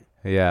Carmelo Anthony.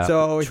 yeah.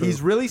 So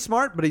he's really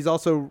smart, but he's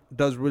also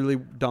does really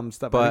dumb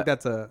stuff. I But think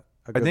that's a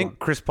I good think one.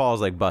 Chris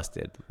Paul's like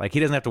busted. Like he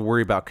doesn't have to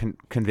worry about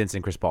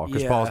convincing Chris Paul.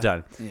 Chris Yeah. Paul's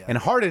done. Yeah. And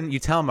Harden, you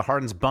tell him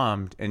Harden's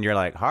bummed, and you're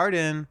like,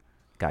 Harden,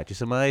 got you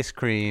some ice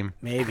cream.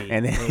 Maybe,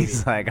 And then maybe.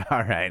 he's like,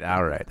 all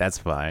right, that's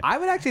fine. I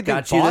would actually think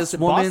Got you this Boston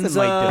woman's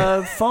might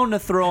do it. phone to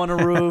throw on a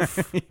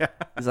roof.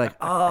 He's like,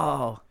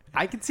 oh.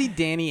 I could see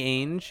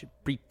Danny Ainge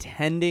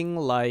pretending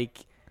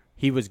like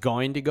he was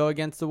going to go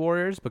against the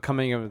Warriors, but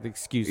coming up with an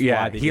excuse.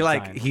 Yeah, why they he did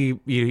like sign.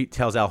 he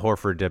tells Al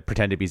Horford to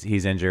pretend to be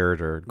he's injured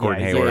or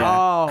Gordon he's Hayward. like,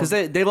 oh, Because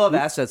they love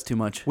assets too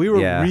much. we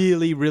were Yeah.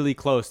 really, really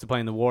close to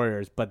playing the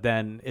Warriors, but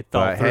then it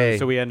fell But through, hey,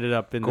 so we ended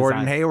up in Gordon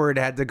the Zion. Hayward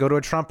had to go to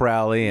a Trump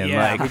rally, and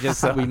Yeah, like we just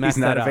so we messed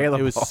he's not that up.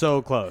 available. It was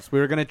so close. We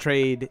were gonna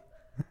trade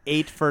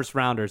 8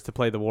 first-rounders to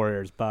play the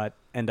Warriors, but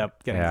end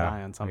up getting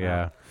Zion somehow.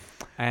 Yeah.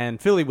 And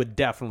Philly would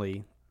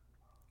definitely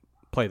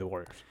play the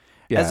Warriors.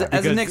 Yeah.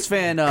 As a Knicks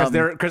fan,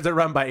 because they're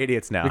run by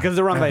idiots now. Because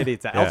they're run by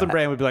idiots. Elton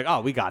Brand would be like,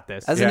 "Oh, we got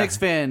this." as Yeah. a Knicks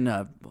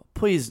fan,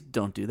 please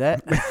don't do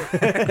that.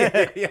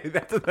 yeah,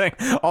 that's the thing.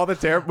 All the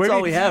terrible.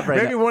 all we have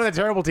right Maybe now. one of the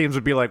terrible teams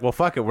would be like, "Well,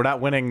 fuck it, we're not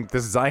winning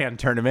this Zion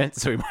tournament,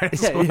 so we might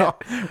as Yeah, well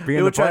be in They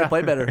the would try to playoff."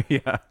 play better.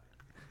 yeah.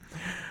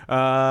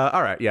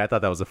 All right. Yeah, I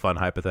thought that was a fun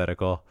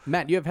hypothetical.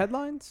 Matt, you have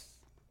headlines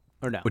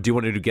or no? Do you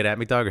want to do Get At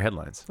Me Dog or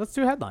headlines? Let's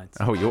do headlines.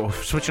 Oh, you're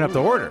switching up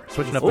the order.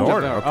 Switching up the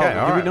order. Okay. Oh,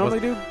 all do we right. normally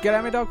do Get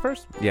At Me Dog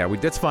first? Yeah,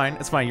 that's fine.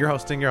 It's fine. You're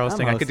hosting. You're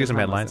hosting. I could do hosting, some I'm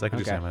headlines. I hosting.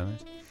 could do some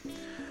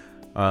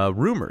Okay. headlines.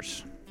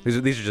 Rumors.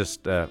 These are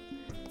just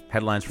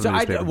headlines from So the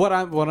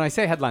newspaper. when I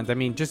say headlines, I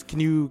mean just can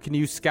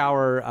you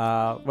scour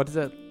what is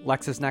it,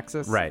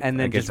 LexisNexis, Right. and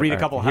I then guess- just read a all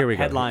couple right, here we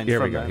go. headlines Here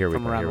we from, go. the- Here we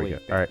from go. around Here the we go.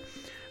 league. All right.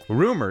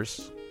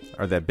 Rumors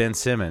are that Ben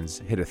Simmons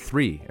hit a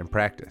 3 in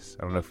practice.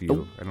 I don't know if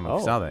you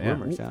saw that. Yeah.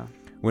 Rumors, yeah.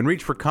 When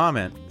reached for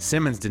comment,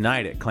 Simmons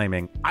denied it,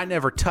 claiming, "I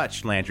never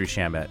touched Landry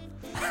Shamet."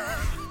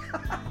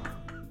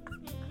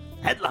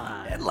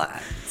 Headlines.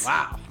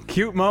 Wow.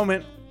 Cute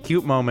moment.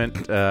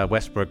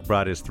 Westbrook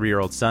brought his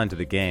 3-year-old son to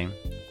the game.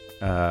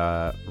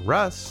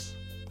 Russ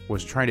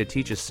was trying to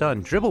teach his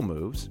son dribble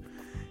moves,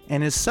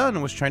 and his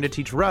son was trying to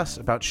teach Russ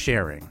about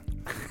sharing.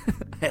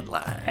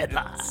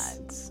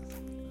 Headlines.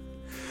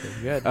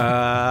 Good.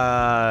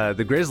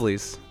 The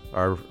Grizzlies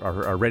are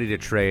ready to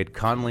trade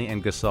Conley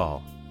and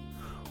Gasol.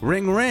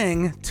 Ring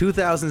ring,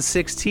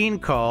 2016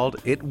 called.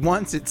 It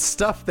wants its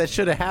stuff that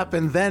should have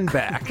happened then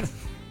back.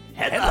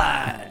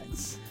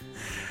 Headlines.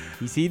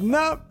 He's heating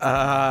up.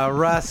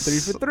 Russ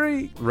 3 for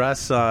 3.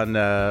 Russ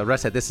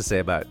had this to say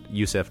about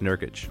Yusef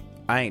Nurkic.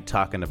 "I ain't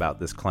talking about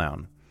this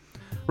clown."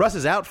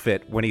 Russ's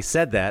outfit when he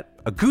said that: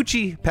 a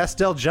Gucci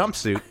pastel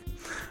jumpsuit,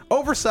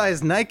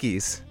 oversized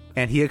Nikes,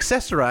 and he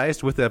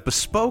accessorized with a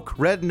bespoke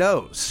red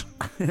nose.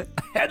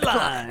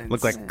 Headlines.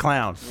 Looked like a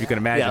clown. You can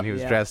imagine he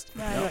was dressed.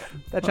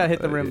 That shot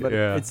hit the rim, but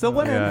Yeah. it's still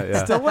winning. Yeah, yeah.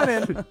 It's still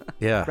winning.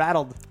 Yeah.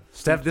 Rattled.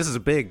 Steph, this is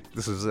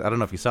I don't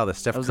know if you saw this.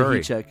 Steph That was a Curry.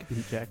 heat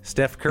check.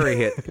 Steph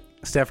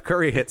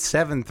Curry hit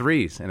 7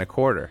 threes in a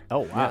quarter. Oh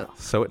wow.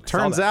 So it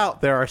turns that.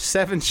 out there are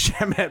 7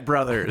 Shemet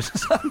brothers.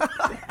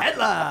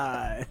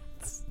 Headlines.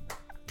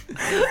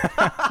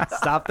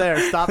 Stop there.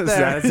 Stop there.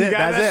 That's it.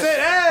 That's it.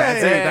 Hey,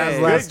 That's it. That was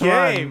good last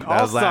game. one.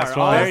 That was All-star, last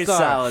one. Very all-star.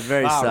 solid.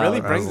 Very Wow, solid. really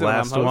That brings was it the when I'm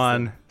last hosting.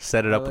 one.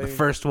 Set it up with the Really?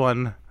 first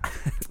one.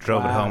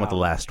 Drove it home with the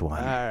Wow. last one.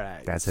 All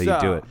right. That's how you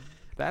do it.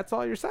 That's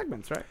all your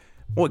segments, right?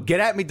 Well, Get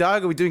At Me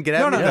Dog. Are we doing Get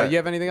At Me No. Dog? You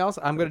have anything else?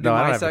 I'm going to do No, I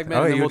don't my have segment, it.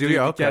 Oh, and then you we'll do do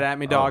your- okay. Get At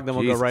Me Dog, Oh, then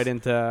we'll Jesus. go right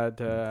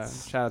into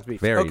Shout Out to Beef.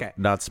 Very Okay.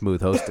 not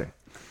smooth hosting.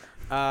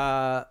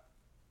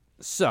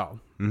 So,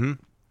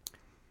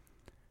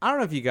 I don't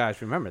know if you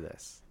guys remember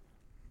this,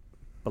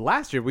 but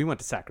last year we went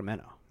to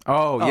Sacramento.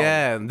 Oh,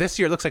 yeah. This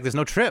year it looks like there's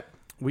no trip.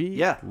 We We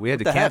had What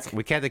to the cancel. heck?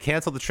 We had to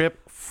cancel the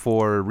trip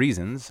for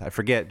reasons. I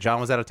forget.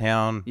 John was out of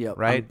town. Yep.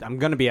 Right. I'm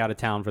going to be out of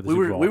town for the We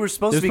Super were- Bowl. we were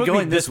supposed It to was be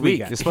going this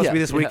week. It's supposed to be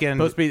Yeah. this weekend.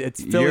 Supposed to be.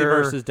 It's Philly You're-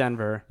 versus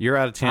Denver. You're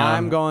out of town.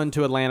 I'm going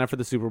to Atlanta for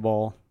the Super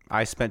Bowl.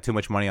 I spent too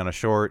much money on a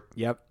short.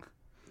 Yep.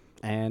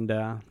 And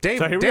Dave,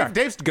 so here we are.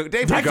 Dave's go.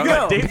 Dave's go.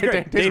 great. Dave's Dave-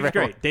 great. Dave's Dave's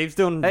great. Dave's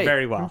doing Hey.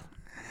 very well.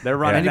 They're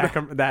running Yeah.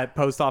 that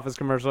post office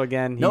commercial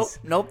again.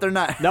 Nope, they're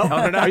not. Nope.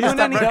 Are you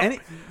doing Nope. any?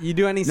 You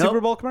do any Nope. Super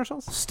Bowl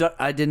commercials?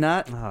 I did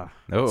not.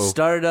 Uh-oh.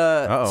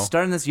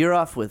 Starting this year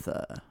off with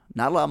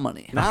not a lot of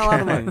money. Not a lot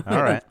of money.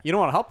 All right. You don't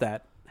want to help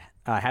that.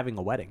 Having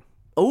a wedding.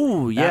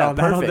 Oh yeah,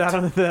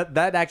 perfect.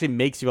 That actually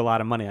makes you a lot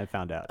of money. I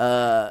found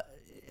out.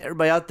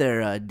 Everybody out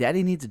there,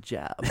 Daddy needs a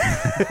job.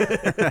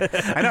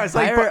 I know. I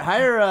saw you,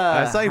 hire.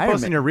 I saw you hire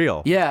posting me. your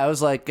reel. Yeah, I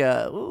was like,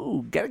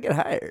 ooh, gotta get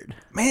hired.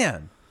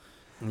 Man,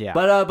 yeah,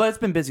 But it's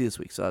been busy this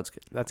week, so that's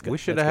good. that's good. we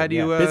should That's have had good.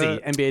 you, Yeah. busy.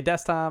 NBA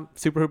Desktop,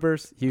 Super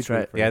Hoopers, huge. right.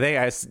 week for yeah, you.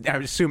 I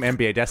assume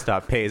NBA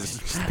Desktop pays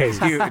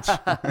huge.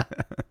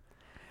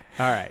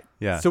 All right.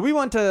 Yeah. So we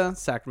went to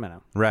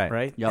Sacramento. Right.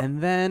 Right. Yep.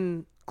 And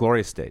then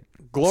Glorious state.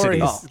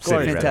 glorious, City.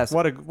 glorious, City,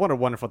 fantastic. what a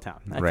wonderful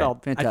town. I Right.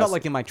 felt Fantastic.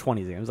 like in my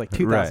 20s again. It was like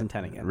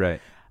 2010 again. Right.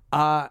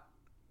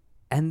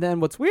 And then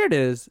what's weird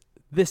is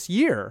this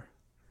year,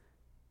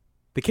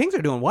 the Kings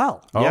are doing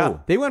well. Oh. Yeah.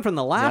 They went from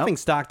the laughing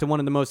stock to one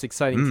of the most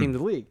exciting teams in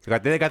the league.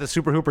 They got the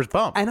Super Hoopers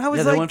bump. And I was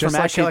Yeah, they like, went from just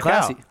like actually Killer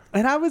Cow. classy.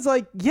 and I was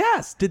like,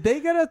 yes, did they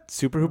get a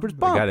Super Hoopers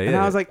bump? got it, And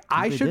yeah. I was like,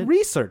 I They should did.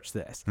 research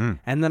this.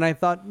 And then I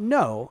thought,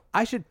 no,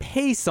 I should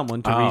pay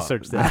someone to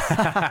research this. So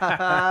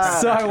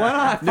I went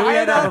on. Knew we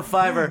had to have a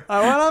fired Fiverr. I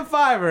went on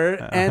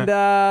Fiverr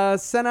and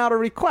sent out a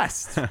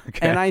request.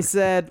 And I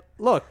said,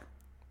 look,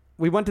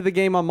 we went to the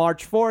game on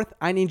March 4th.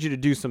 I need you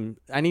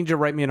to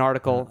write me an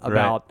article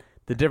about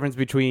the difference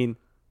between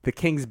the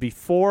Kings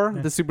before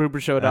the Super Hooper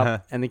showed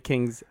up and the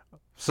Kings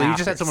So you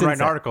just had someone write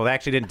an article they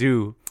actually didn't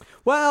do.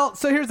 Well,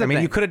 so here's the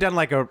thing. You could have done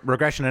like a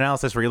regression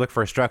analysis where you look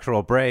for a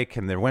structural break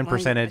and their win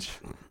percentage.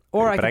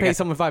 Or I But could pay guess-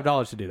 someone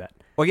 $5 to do that.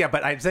 Well, yeah,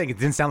 but I'm saying it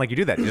didn't sound like you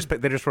do that.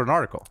 They just wrote an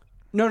article.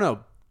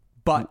 No,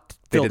 but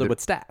They filled did it with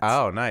stats.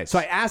 Oh, nice. So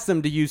I asked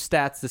them to use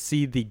stats to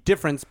see the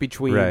difference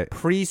between Right.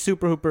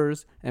 pre-Super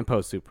Hoopers and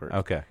post-Super Hoopers.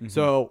 Okay.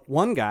 So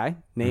one guy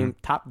named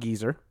Top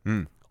Geezer,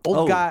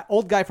 old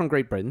guy from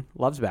Great Britain,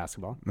 loves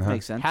basketball.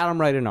 Makes sense. Had him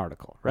write an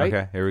article, right?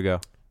 Okay, here we go.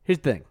 Here's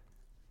the thing.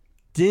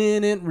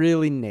 Didn't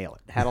really nail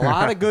it. Had a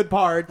lot of good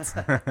parts,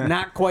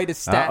 not quite as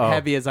stat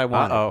heavy as I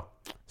wanted. Uh-oh.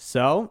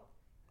 So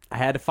I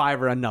had to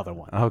Fiverr another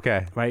one.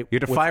 Okay. Right. You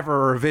had to With- Fiverr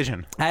a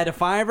revision. I had to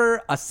Fiverr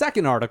a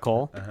second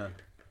article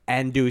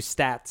and do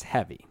stats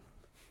heavy.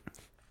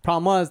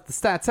 Problem was the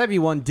stats heavy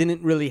one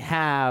didn't really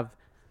have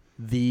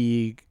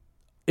the.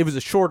 It was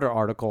a shorter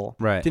article.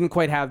 Right. Didn't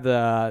quite have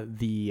the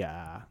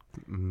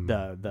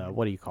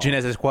what do you call Je ne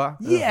it? sais quoi?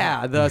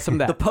 Yeah, some of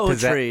that. The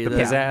poetry. The the-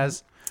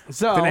 pizzazz.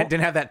 So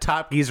Didn't have that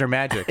top geezer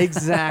magic.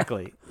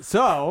 exactly.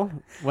 So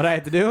what I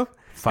had to do.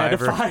 I had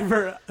to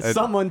Fiverr. Fiverr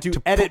someone to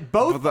to edit put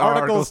both the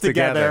articles articles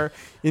together together.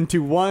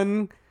 into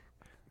one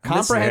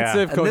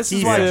comprehensive, And this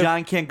is why cohesive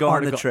John can't go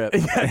on the article. trip.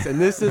 Yes,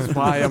 and this is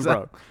why I'm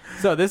broke.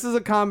 So this is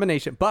a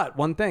combination. But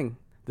one thing,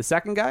 the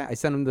second guy, I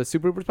sent him the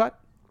Super Hooper spot.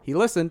 He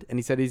listened, and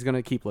he said he's going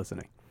to keep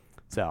listening.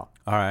 So,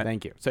 All right.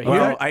 thank you. So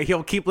Well,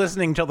 he'll keep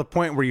listening until the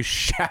point where you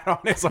shat on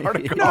his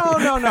article.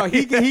 no.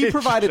 He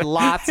provided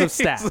lots of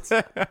stats.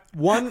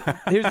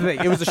 Here's the thing.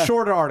 It was a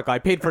shorter article. I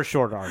paid for a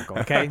shorter article.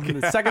 Okay.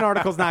 The second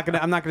article's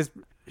I'm not gonna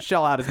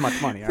shell out as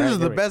much money. all This right? is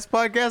the Here we go. best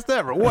podcast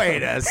ever.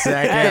 Wait a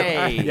second.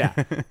 Hey.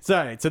 Yeah. So,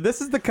 all right, so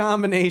this is the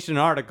combination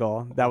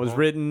article that was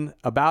written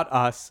about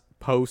us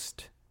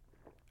post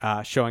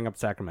showing up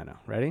Sacramento.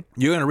 Ready?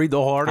 You're going to read the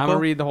whole article? I'm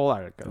gonna read the whole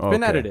article. It's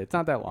been Okay. edited. It's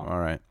not that long. All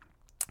right.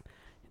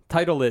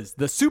 Title is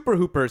The Super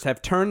Hoopers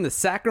Have Turned the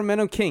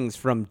Sacramento Kings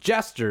from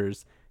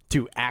Jesters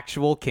to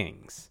Actual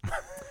Kings.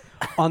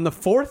 On the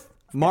 4th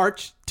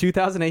March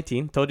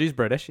 2018, told you he's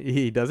British,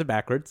 he does it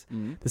backwards,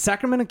 the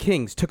Sacramento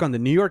Kings took on the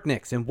New York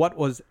Knicks in what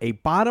was a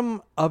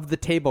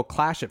bottom-of-the-table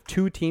clash of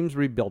two teams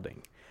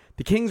rebuilding.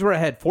 The Kings were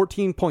ahead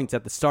 14 points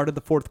at the start of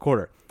the fourth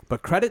quarter,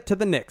 but credit to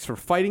the Knicks for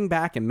fighting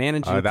back and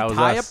managing to that was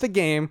tie us. up the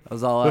game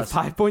was all with us.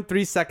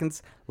 5.3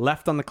 seconds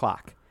left on the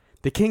clock.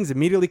 The Kings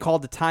immediately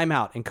called a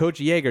timeout, and Coach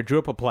Yeager drew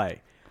up a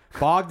play.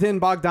 Bogdan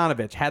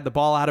Bogdanovic had the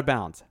ball out of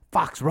bounds.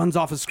 Fox runs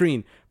off a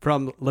screen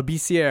from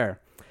Labissiere,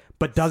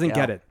 but doesn't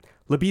get it.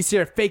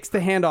 Labissiere fakes the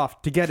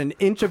handoff to get an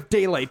inch of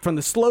daylight from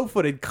the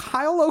slow-footed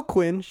Kyle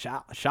O'Quinn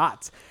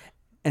shots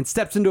and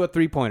steps into a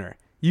three-pointer.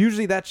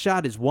 Usually that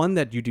shot is one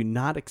that you do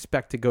not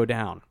expect to go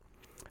down.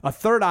 A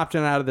third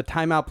option out of the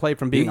timeout play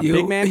from being a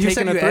big man you taking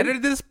said a you three.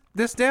 edited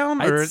this down?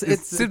 Or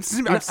It's-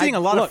 I'm seeing a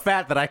lot look, of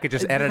fat that I could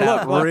just edit Look,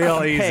 out look, real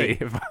hey,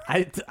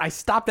 easy. I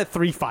stopped at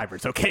 3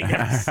 fibers, okay,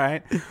 guys? All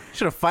right.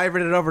 Should have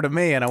fibered it over to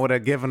me, and I would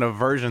have given a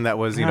version that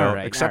was, All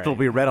right, acceptable all to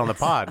be read on the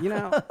pod. You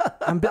know,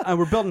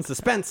 we're building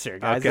suspense here,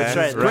 guys. Okay, That's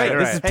that's great. right, This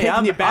right. is Hey, taking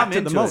I'm- you back I'm to the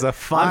into moment. There's a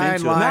fine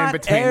into it. line Not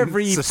between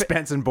every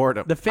suspense and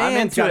boredom. The I'm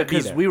fans into got it to be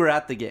because there. we were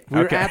at the game. We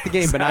were Okay. at the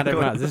game, but not Exactly.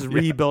 everyone else. This is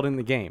rebuilding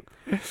the game.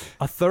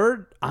 A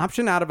third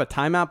option out of a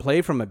timeout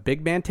play from a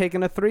big man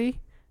taking a three?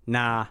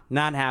 Nah,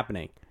 not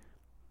happening.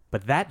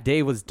 But that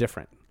day was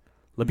different.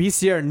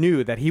 Labissiere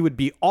knew that he would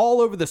be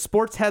all over the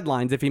sports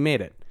headlines if he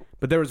made it.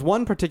 But there was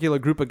one particular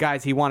group of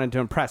guys he wanted to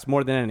impress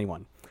more than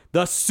anyone.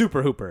 The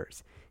Super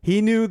Hoopers. He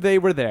knew they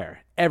were there.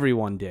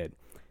 Everyone did.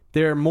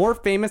 They're more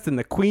famous than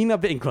the Queen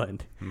of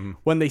England.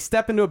 When they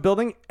step into a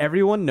building,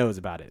 everyone knows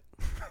about it.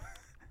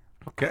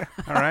 Okay.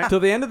 All right. Till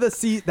the end of that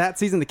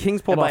season, the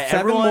Kings pulled And off by 7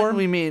 everyone, more.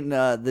 we mean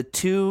the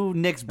two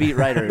Knicks beat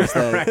writers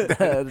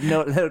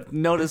that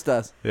noticed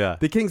us. Yeah.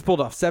 The Kings pulled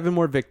off 7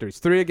 more victories,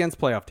 3 against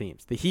playoff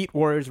teams: the Heat,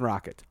 Warriors, and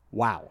Rockets.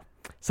 Wow.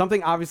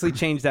 Something obviously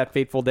changed that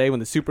fateful day when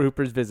the Super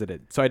Hoopers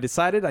visited, so I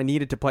decided I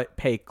needed to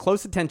pay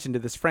close attention to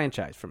this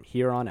franchise from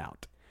here on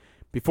out.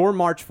 Before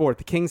March 4th,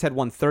 the Kings had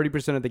won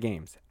 30% of the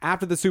games.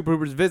 After the Super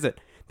Hoopers visit,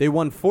 they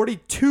won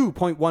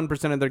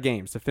 42.1% of their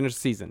games to finish the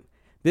season.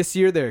 This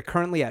year, they're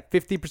currently at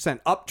 50%,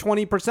 up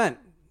 20%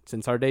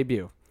 since our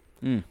debut.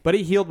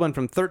 Buddy Hield went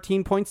from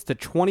 13 points to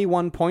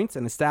 21 points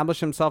and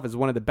established himself as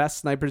one of the best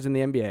snipers in the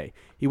NBA.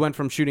 He went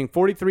from shooting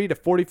 43 to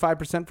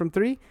 45% from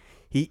 3.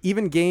 He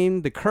even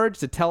gained the courage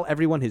to tell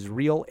everyone his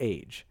real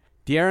age.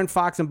 De'Aaron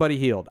Fox and Buddy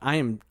Hield, I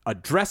am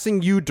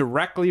addressing you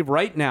directly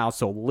right now,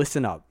 so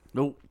listen up.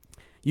 Nope.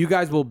 You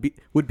guys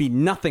would be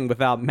nothing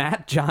without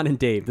Matt, John, and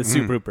Dave, the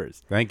Super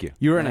Hoopers. Thank you.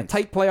 You're in a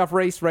tight playoff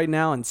race right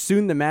now, and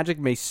soon the magic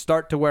may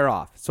start to wear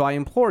off. So I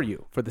implore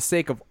you, for the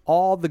sake of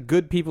all the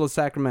good people of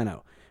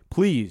Sacramento,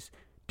 please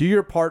do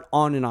your part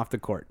on and off the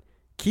court.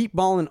 Keep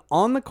balling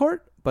on the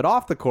court, but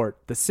off the court,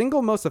 the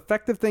single most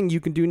effective thing you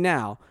can do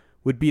now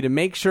would be to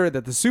make sure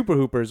that the Super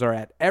Hoopers are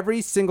at every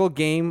single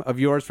game of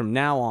yours from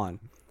now on.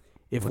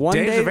 If one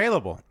Dave's day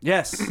available.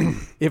 Yes.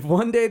 If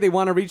one day they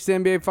want to reach the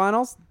NBA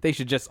Finals, they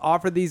should just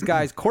offer these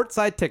guys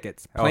courtside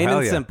tickets, plain hell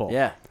and yeah. simple.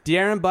 Yeah.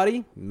 De'Aaron,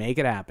 buddy, make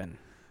it happen.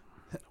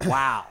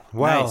 Wow.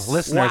 Well, Nice.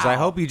 listeners, Wow. I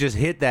hope you just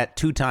hit that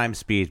 2-time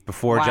speed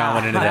before Wow. John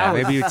went into that.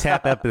 Maybe you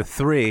tap up to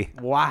 3.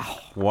 Wow.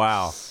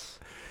 Wow.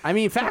 I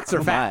mean, facts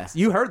are facts.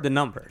 You heard the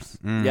numbers.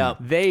 Yep.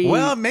 They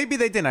Well, maybe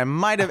they didn't. I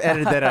might have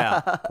edited that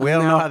out. We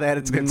don't know how the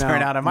edit's going to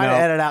turn out. I might have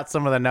edited out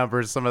some of the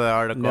numbers, some of the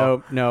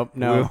article. nope.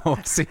 We'll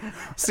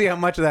see how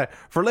much of that.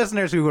 For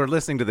listeners who are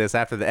listening to this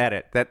after the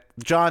edit, that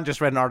John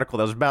just read an article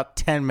that was about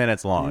 10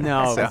 minutes long.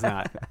 No, So- it's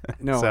not.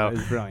 No, so it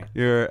was brilliant.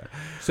 You're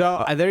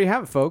So there you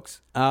have it,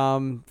 folks.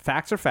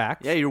 Facts are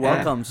facts. Yeah, you're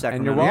welcome, Sacramento.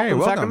 And you're welcome, Yeah, you're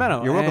welcome.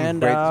 Sacramento. You're welcome.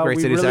 And Great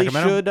we city, really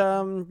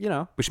Sacramento.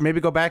 should, we should maybe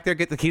go back there,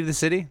 get the key to the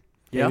city.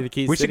 give you the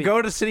keys We to should the-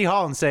 go to City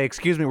Hall and say,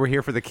 "Excuse me, we're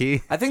here for the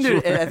key." I think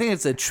I think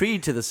it's a tree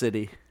to the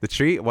city The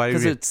tree? Why do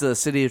because you? it's the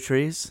city of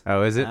trees.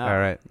 Oh, is it? All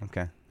right.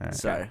 Okay. All right.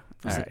 Sorry.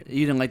 All right.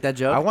 You didn't like that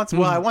joke? I once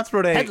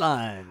wrote a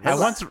Headlines. I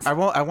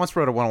once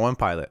wrote a 101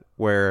 pilot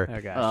where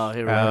Oh gosh. Oh,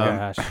 here we Oh go.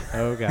 gosh.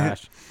 Oh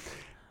gosh.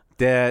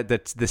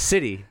 the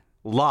city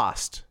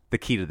lost the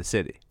key to the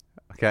city.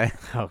 Okay.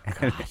 Oh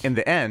gosh. In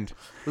the end,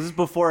 Was this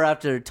before or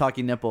after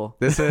Talking Nipple?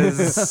 this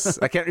is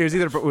I can't.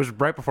 It was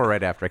right before or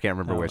right after. I can't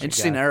remember which.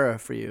 Interesting era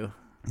for you.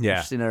 Yeah.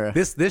 Interesting era.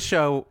 This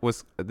show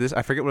was this.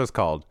 I forget what it was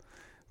called,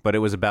 but it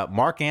was about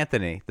Mark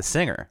Anthony, the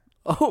singer,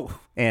 Oh,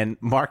 and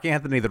Mark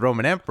Anthony, the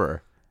Roman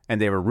emperor, and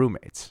they were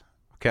roommates.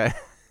 Okay.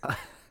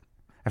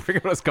 I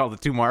forget what it's called, the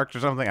two Marks or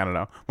something. I don't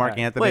know. Mark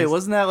Anthony. wait,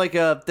 wasn't that like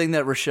a thing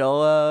that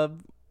Rochelle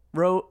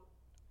wrote?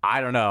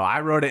 I don't know.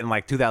 I wrote it in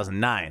like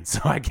 2009,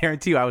 so I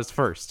guarantee you I was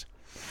first.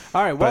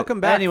 All right, welcome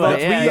back. anyway,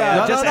 folks. yeah, we yeah.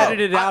 No, just no, no.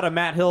 edited out a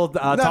Matt Hill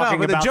talking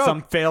but the about joke-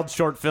 some failed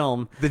short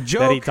film The that he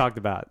joke- talked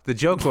about. The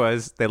joke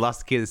was they lost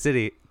the key to the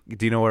city.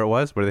 Do you know where it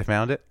was? Where they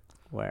found it?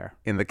 Where?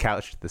 In the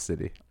couch to the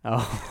city.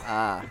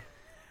 Oh,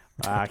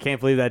 I can't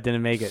believe that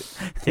didn't make it.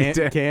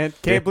 Can't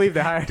Did- believe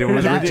the hiring. It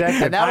was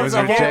rejected. And that It was was a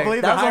whole- Can't rejected.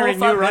 believe that the was a whole hiring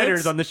 5 new writers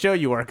minutes? on the show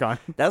you work on.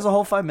 That was a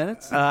whole 5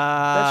 minutes.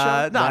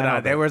 that show?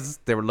 No.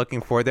 They were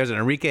looking for. There's an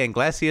Enrique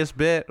Iglesias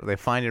bit. They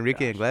find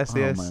Enrique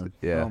Iglesias.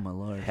 Oh my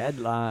lord.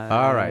 Headline.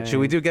 All right. Should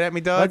we do Get At Me,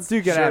 Dog? Let's do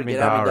Get Sure, At Me, get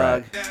dog.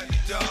 at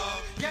me, All dog.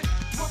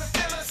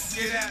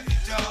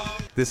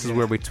 This is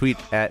where we tweet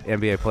at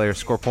NBA players,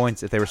 score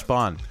points if they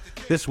respond.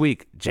 This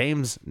week,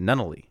 James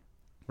Nunnally,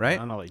 right?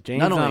 Nunnally.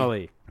 James Nunnally.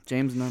 Nunnally.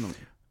 James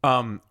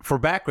Nunnally. For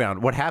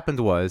background, what happened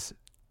was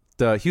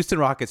the Houston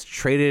Rockets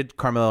traded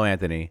Carmelo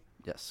Anthony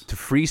Yes. to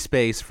free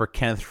space for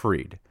Kenneth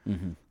Faried.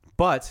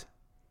 But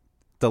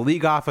the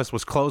league office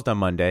was closed on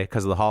Monday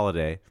because of the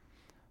holiday.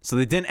 So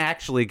they didn't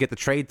actually get the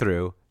trade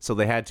through. So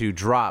they had to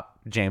drop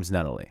James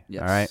Nunnally.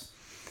 Yes. All right.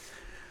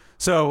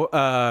 So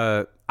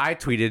I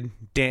tweeted,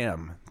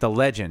 damn, the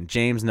legend,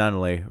 James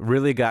Nunnally,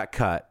 really got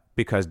cut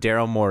because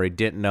Daryl Morey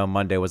didn't know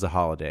Monday was a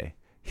holiday.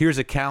 Here's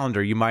a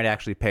calendar you might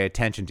actually pay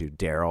attention to,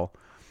 Daryl.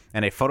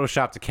 And they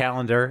photoshopped a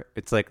calendar.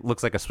 It's like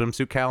looks like a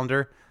swimsuit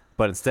calendar,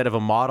 but instead of a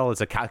model,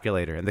 it's a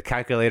calculator. And the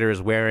calculator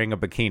is wearing a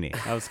bikini.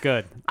 That was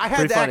good. I had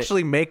Pretty to funny.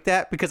 actually make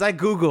that because I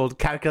Googled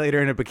calculator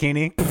in a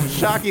bikini.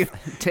 Shock you.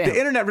 Damn. The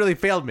internet really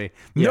failed me.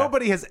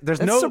 Nobody has, there's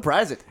That's no.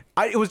 surprising.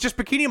 It was just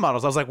bikini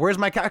models. I was like, where's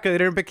my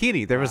calculator in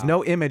bikini? There was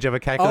no image of a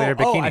calculator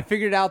bikini. I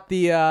figured out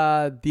the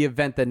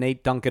event that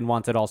Nate Duncan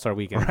wants at All-Star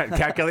Weekend. Right,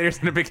 calculators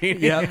in a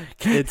bikini. Yep.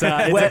 It's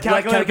a Wet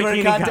calculator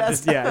calculator bikini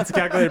contest? contest. Yeah, it's a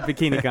calculator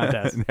bikini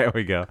contest. There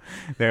we go.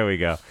 There we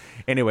go.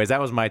 Anyways,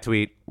 that was my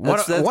tweet.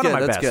 That's one good. of my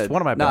That's best. good.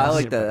 One of my No, best. I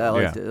like that. I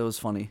liked Yeah. it. It was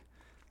funny.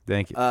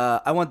 Thank you.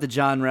 I want the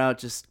John route.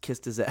 Just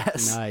kissed his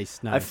ass.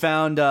 Nice, I nice.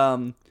 found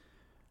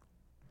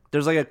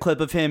there's like a clip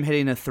of him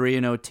hitting a 3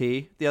 in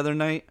OT the other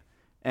night,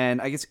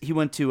 and I guess he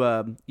went to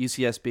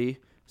UCSB.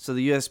 So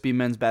the USB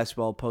men's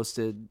basketball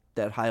posted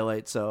that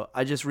highlight. So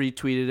I just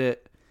retweeted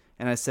it,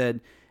 and I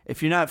said,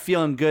 "If you're not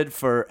feeling good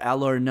for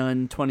Alor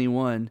Nunn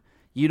 21,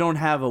 you don't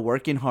have a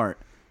working heart.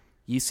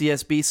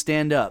 UCSB,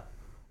 stand up.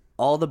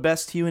 All the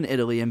best to you in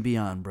Italy and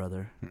beyond,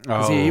 brother."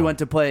 'Cause he went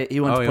to play. He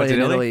went to play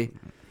in Italy.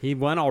 He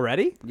won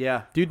already?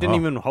 Yeah. Dude didn't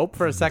even hope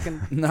for a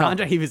second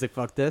contract. He was like,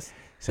 fuck this.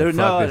 There, fuck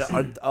no,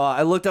 this.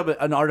 I looked up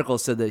an article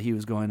said that he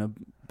was going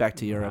back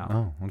to Europe.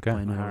 Oh, okay. All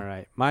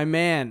right. My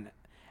man,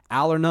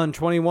 Alernun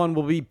 21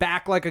 will be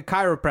back like a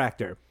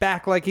chiropractor.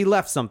 Back like he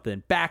left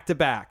something. Back to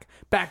back.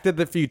 Back to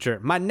the future.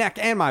 My neck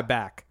and my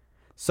back.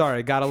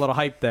 Sorry, got a little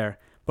hype there.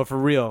 But for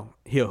real,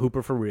 he a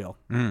hooper for real.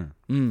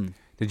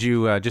 Did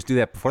you just do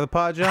that before the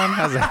pod, John?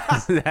 How's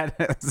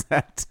that? is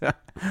that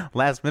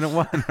last minute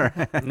one?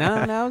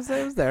 No, it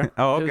was there.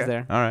 Oh, It okay. was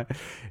there. All right.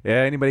 Yeah.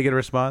 Anybody get a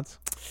response?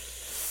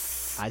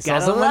 I saw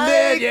Got a someone like.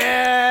 did.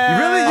 Yeah.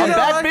 Really? You I'm got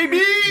a back, like?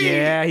 baby.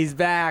 Yeah, he's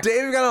back.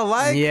 Dave got a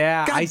like.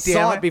 Yeah, God I damn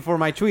saw it before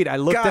my tweet. I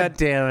looked God at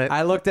damn it.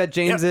 I looked at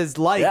James's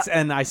likes Yep.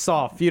 and I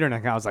saw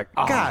Feudernick. I was like,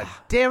 oh, God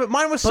damn it!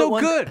 Mine was so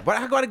when- good.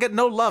 Why do I get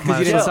no love? because you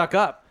Mine didn't was- suck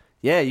up.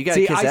 Yeah, you got to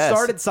See, kiss I ass.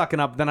 started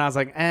sucking up, then I was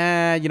like,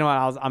 you know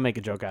what? I'll make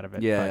a joke out of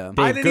it. Yeah.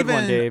 But I Dave, didn't good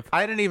one, Dave.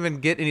 I didn't even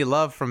get any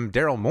love from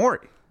Daryl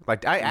Morey.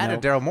 Like I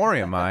added Daryl Morey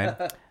in mine.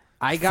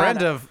 I got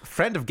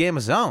friend of Game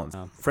of Zones.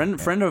 friend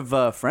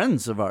of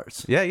friends of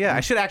ours. Yeah. I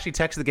should actually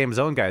text the Game of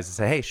Zone guys and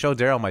say, "Hey, show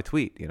Daryl my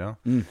tweet." You know.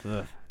 They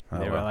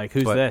were well. like,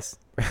 "Who's But- this?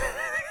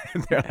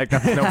 They're like,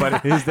 "That's nobody.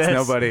 Who's this? It's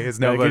nobody. It's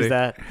Like, nobody." who's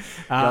that?"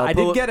 I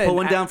did get put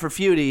one down for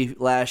Feudy,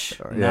 Lash.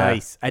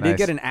 Nice. I did nice.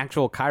 get an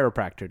actual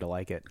chiropractor to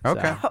like it. So,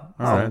 Okay. so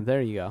right.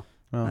 there you go.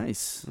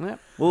 Nice. Yep.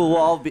 Well, we'll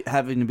all be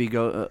having to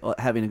go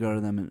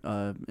to them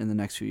in the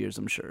next few years,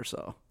 I'm sure.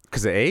 So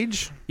Because of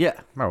age. yeah.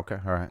 Oh, okay.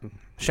 All right.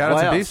 Shout out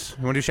What to else? beefs.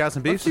 You want to do shouts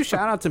and Let's beefs? do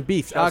shout outs and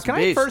beefs. Shout-outs Can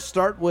and I beefs. first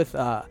start with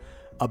a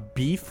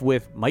beef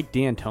with Mike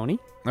D'Antoni?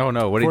 Oh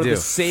no! What did For he do?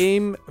 the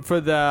same, for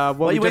the, what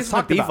Well, we you just wasted my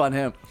talked beef about. on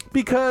him.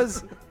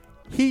 Because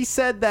he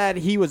said that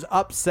he was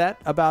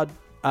upset about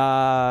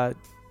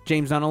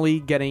James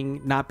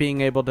Nunnally not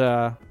being able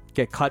to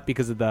get cut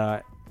because of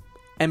the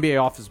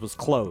NBA office was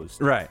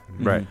closed. Right.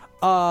 Right.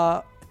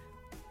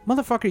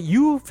 Motherfucker,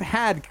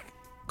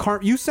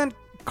 you sent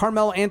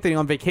Carmelo Anthony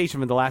on vacation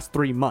for the last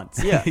 3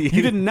 months. Yeah.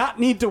 You did not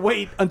need to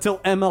wait until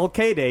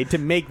MLK Day to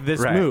make this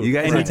Right. move. You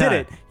got and your you did time.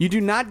 it. You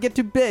do not get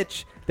to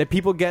bitch that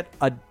people get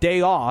a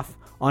day off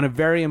on a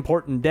very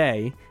important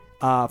day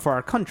for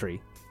our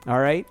country. All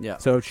right? Yeah.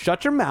 So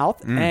shut your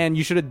mouth, and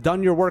you should have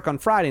done your work on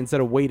Friday instead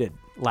of waited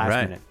last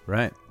Right. minute.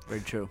 Right.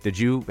 Very true. Did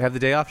you have the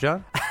day off,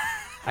 John?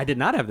 I did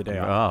not have the day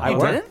off. Oh. I You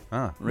worked. didn't?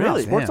 Oh.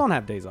 Really? No, sports Damn. don't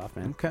have days off,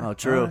 man. Okay. Oh,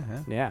 true. All right,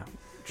 yeah. Yeah.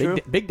 True.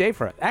 Big day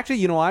for it. Actually,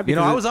 you know why? You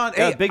know, Because I was on.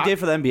 Yeah, Hey, big day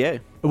for the NBA.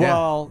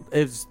 Well,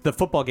 it's the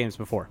football games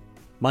before.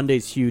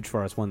 Monday's huge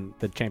for us when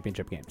the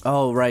championship games.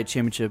 Oh, right,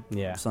 championship.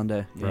 Yeah.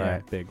 Sunday. Yeah,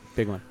 right.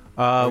 big one.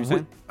 What were you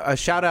saying?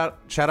 Shout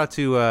out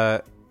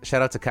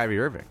to Kyrie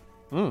Irving.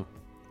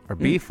 Or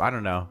beef? I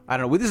don't know.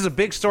 This is a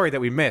big story that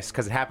we missed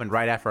because it happened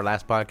right after our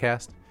last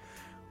podcast,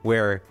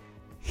 where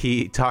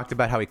he talked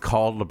about how he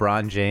called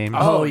LeBron James.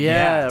 Oh,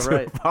 yeah, to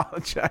right.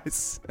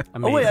 apologize.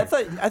 Oh wait, I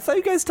thought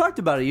you guys talked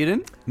about it. You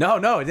didn't? No,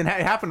 it didn't.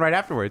 It happened right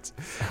afterwards.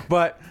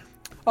 But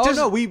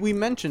No, we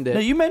mentioned it. No,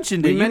 you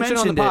mentioned it. We You mentioned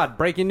on the mentioned pod.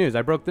 Breaking news.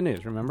 I broke the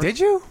news. Remember? did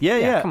you? Yeah,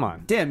 yeah. come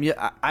on. Damn.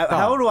 Yeah.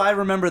 How do I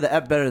remember the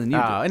app better than you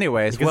do?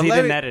 Anyways, Because well, he let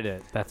didn't me, edit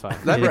it. That's why.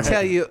 let me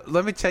tell you.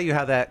 Let me tell you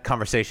how that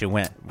conversation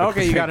went.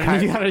 Okay, you got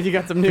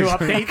some new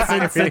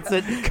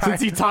updates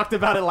since you talked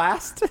about it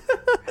last.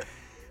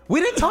 We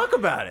didn't talk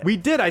about it. We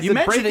did. I You said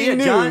mentioned breaking it.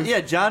 news. Yeah, John.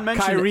 Yeah, John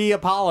mentioned it. Kyrie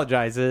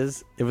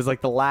apologizes. It was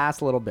like the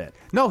last little bit.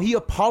 No, he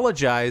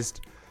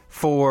apologized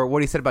for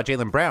what he said about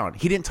Jaylen Brown.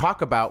 He didn't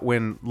talk about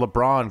when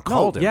LeBron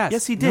called him. yes.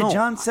 Yes, he did. No,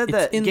 John said it's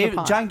that. in the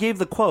pod. John gave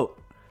the quote,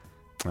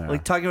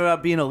 like talking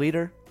about being a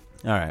leader.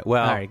 All right.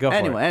 Well, All right, go for it.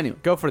 Anyway.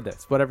 Go for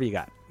this. Whatever you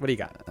got. What do you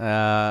got?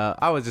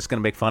 I was just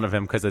gonna make fun of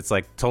him because it's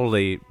like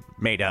totally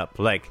made up.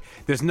 Like,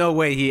 there's no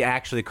way he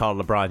actually called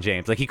LeBron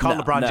James. Like, he called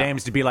No, LeBron no.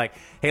 James to be like,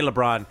 "Hey,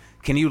 LeBron,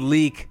 can you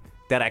leak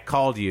that I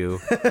called you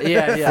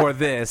Yeah. for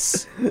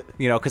this?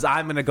 You know, because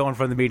I'm gonna go in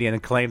front of the media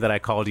and claim that I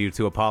called you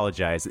to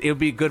apologize. It would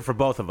be good for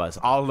both of us.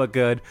 I'll look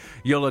good.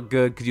 You'll look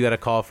good because you got a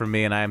call from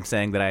me, and I am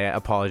saying that I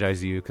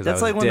apologize to you because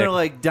That's I was like a when dick. they're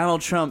like Donald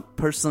Trump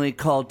personally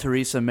called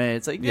Theresa May.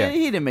 It's like, yeah, Yeah.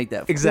 he didn't make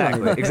that.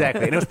 Exactly.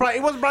 And it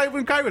wasn't probably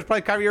when Kyrie was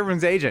probably Kyrie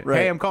Irving's agent.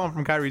 Right. Hey, I'm calling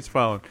from Kyrie's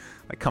phone.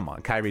 Like, come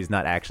on, Kyrie's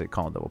not actually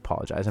calling to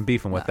apologize. I'm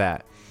beefing with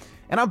that,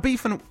 and I'm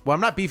beefing. Well,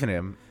 I'm not beefing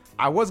him.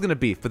 I was gonna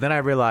beef, but then I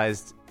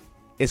realized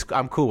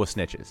I'm cool with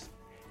snitches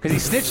because he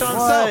snitched on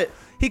What?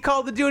 himself. He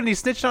called the dude and he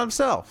snitched on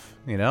himself.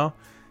 You know,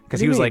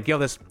 because do he you was mean? like, "Yo,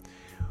 this."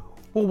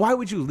 Well, why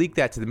would you leak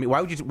that to the media?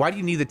 Why do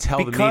you need to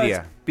tell the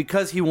media?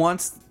 Because he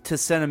wants to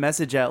send a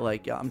message out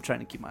like, yo, I'm trying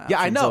to keep my options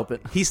Yeah, I know. open.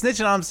 He's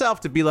snitching on himself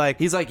to be like,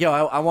 He's like, yo,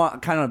 I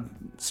want, kind of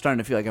starting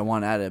to feel like I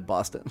want out of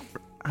Boston.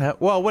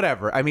 well,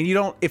 whatever. I mean, you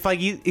don't. If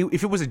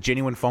it was a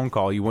genuine phone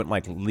call, you wouldn't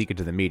like leak it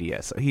to the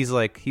media. So he's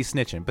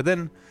snitching. But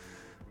then,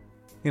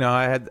 you know,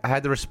 I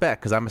had the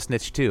respect because I'm a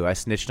snitch too. I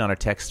snitched on our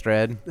text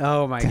thread.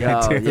 Oh my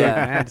god! Oh, yeah.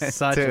 man,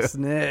 such a Dude.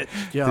 snitch.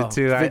 Yo,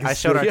 I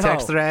showed our yo.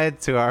 text thread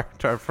to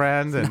our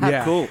friend, and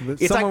Yeah, cool.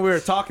 It's someone like- we were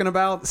talking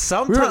about.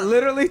 Sometime- we were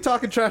literally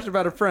talking trash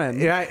about a friend.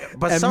 Yeah,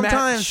 but and sometimes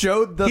Matt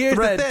showed the here's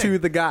thread thing. to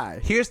the guy.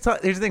 Here's the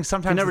thing. I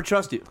Sometimes never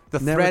trust you. the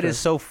Never thread do. is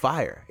so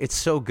fire. It's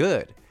so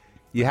good.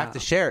 You have to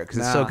share it because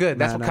it's so No, good.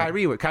 That's no, what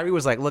no. Kyrie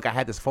was like. Look, I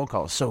had this phone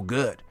call. It's so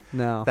good.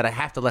 No. That I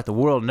have to let the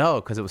world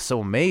know because it was so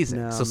amazing.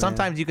 No, so man.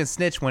 sometimes you can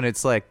snitch when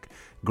it's like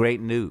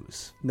great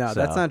news. No, So-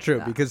 that's not true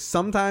because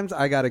sometimes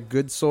I got a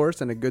good source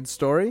and a good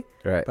story,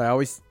 Right. but I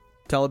always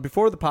tell it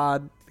before the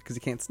pod because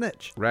you can't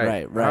snitch.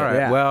 Right. Right. All right.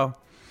 Yeah. Well,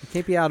 You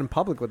can't be out in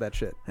public with that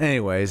shit.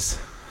 anyways,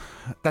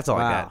 that's all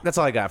I Wow. got. That's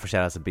all I got for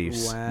shout outs to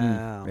beefs.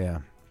 Wow.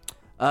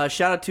 Yeah.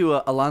 Shout out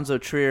to Alonzo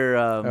Trier.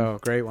 Oh,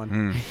 great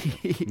one.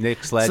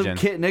 Nick's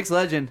legend. Nick's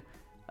legend.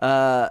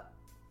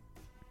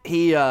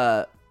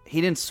 He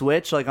didn't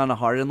switch like on a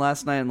Harden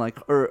last night, and like,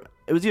 or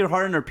it was either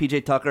Harden or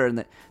PJ Tucker,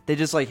 and they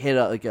just like hit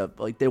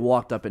they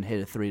walked up and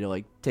hit a 3 to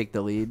like take the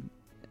lead in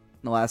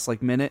the last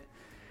like minute,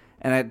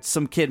 and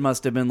some kid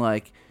must have been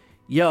like,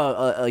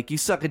 "Yo, like you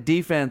suck at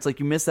defense, like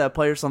you missed that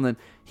play or something."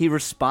 He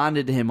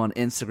responded to him on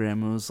Instagram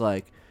and was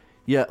like,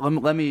 "Yeah,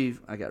 let me.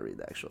 I gotta read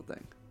the actual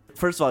thing."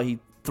 First of all, he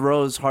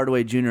throws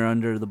Hardaway Jr.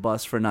 under the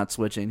bus for not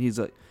switching. He's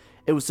like,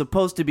 "It was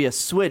supposed to be a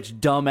switch,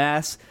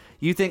 dumbass.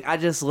 You think I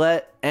just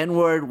let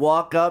N-word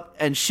walk up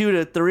and shoot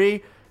a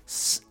 3?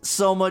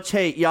 So much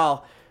hate,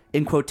 y'all."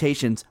 In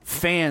quotations,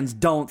 fans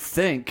don't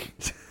think.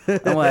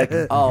 I'm like,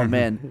 oh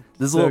man,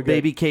 this is little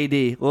baby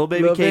KD, little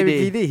baby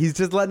KD. He's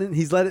just letting.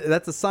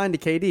 That's a sign to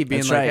KD being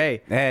That's like,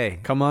 right. hey,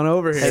 come on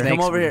over here. Hey,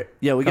 come over here.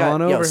 Yeah, we got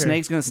over here.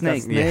 Snake's gonna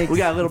snake. Snake. We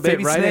got a little Fit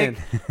baby right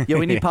snake. Yo,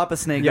 we need Papa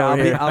Snake Yeah,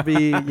 over here. I'll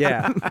be.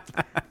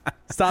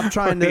 Stop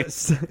trying to.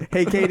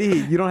 Hey,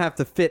 KD, you don't have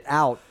to fit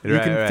out. You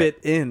Right, can right. fit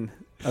in.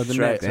 Of the That's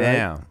right.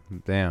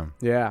 Knicks, Damn.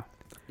 Yeah.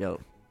 Yo,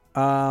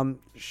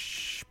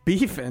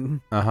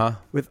 Beefing Uh-huh.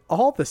 with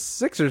all the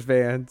Sixers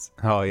fans.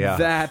 Oh, yeah.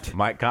 That.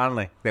 Mike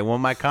Conley. They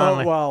want Mike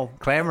Conley. Oh, well.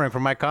 Clamoring for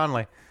Mike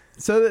Conley.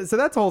 So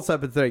that's a whole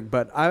separate thing.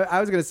 But I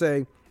was going to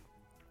say,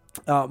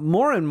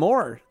 more and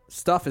more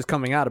stuff is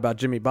coming out about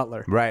Jimmy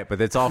Butler. Right, but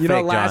it's all You fake,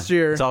 know, last John.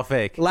 year- It's all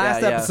fake.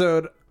 Last Yeah, yeah.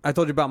 episode, I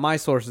told you about my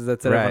sources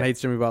that said everyone Right.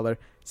 hates Jimmy Butler.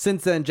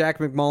 Since then, Jack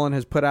McMullen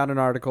has put out an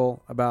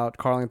article about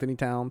Karl Anthony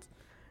Towns,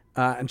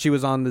 and she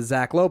was on the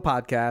Zach Lowe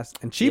podcast,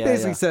 and she Yeah,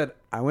 basically yeah. said,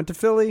 "I went to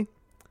Philly.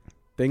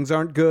 Things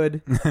aren't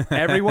good.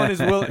 Everyone is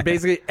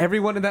basically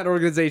everyone in that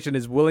organization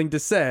is willing to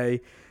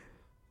say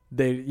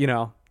they,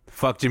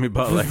 Fuck Jimmy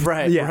Butler.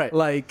 right, yeah, right.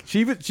 like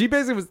she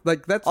basically was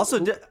like that's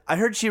Also, I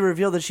heard she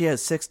revealed that she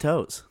has 6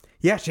 toes.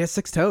 yeah, she has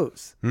 6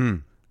 toes. Yeah,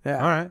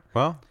 All right.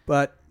 Well,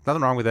 but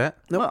nothing wrong with that.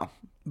 Well,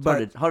 it's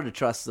But- hard to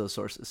trust those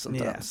sources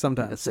sometimes. yeah,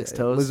 sometimes Got 6 yeah,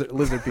 toes.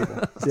 lizard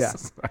people. Yeah,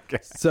 Okay.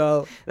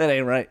 so. That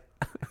ain't right.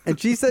 And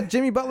she said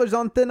Jimmy Butler's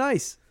on thin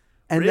ice.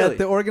 And Really? that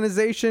the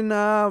organization,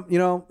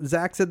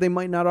 Zach said they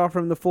might not offer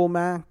him the full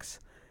max.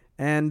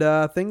 And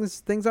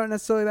things aren't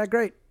necessarily that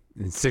great.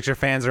 And Sixer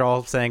fans are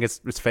all saying it's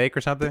fake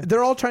or something?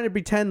 They're all trying to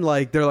pretend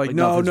like they're like Like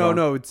no, nothing's no, wrong.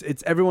 no.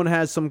 It's everyone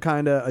has some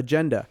kind of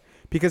agenda.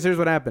 Because here's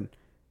what happened.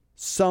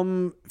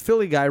 Some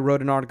Philly guy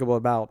wrote an article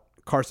about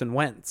Carson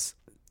Wentz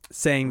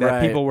saying that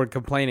Right. people were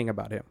complaining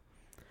about him.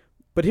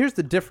 But here's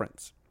the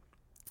difference.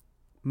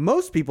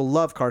 Most people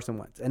love Carson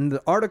Wentz. And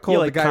the article, Yeah,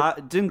 the like guy...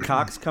 didn't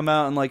Cox come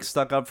out and like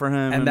stuck up for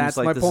him? And that's was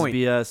like, my this point.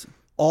 Is BS.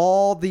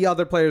 all the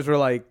other players were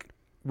like,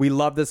 we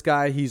love this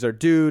guy. He's our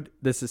dude.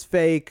 This is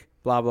fake.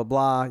 Blah, blah,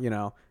 blah.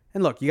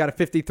 And look, you got a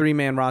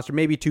 53-man roster.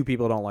 Maybe 2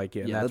 people don't like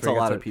you. and Yeah, that's where a you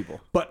lot got of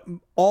people. But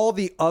all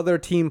the other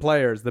team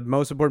players, the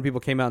most important people,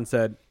 came out and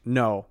said,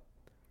 no,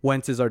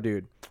 Wentz is our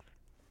dude.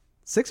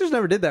 Sixers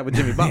never did that with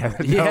Jimmy Butler.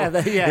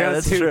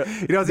 That's true.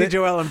 You don't see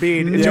Joel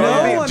Embiid. No Joel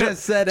Embiid- one has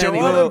said Joel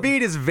anything.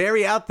 Embiid is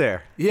very out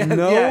there. Yeah,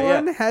 No yeah,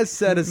 one has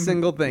said a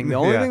single thing. The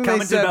only Yeah. thing they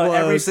Commented said about was,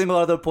 every single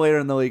other player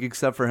in the league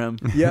except for him.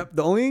 yep,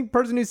 the only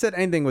person who said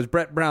anything was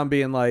Brett Brown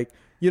being like,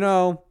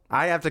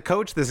 I have to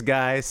coach this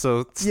guy,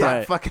 so stop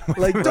Yeah. fucking with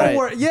like, me. don't Right.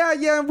 worry.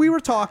 Yeah, we were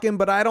talking,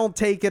 but I don't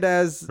take it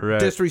as Right.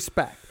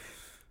 disrespect.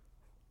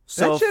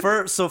 So That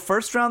shit-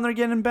 first round they're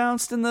getting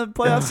bounced in the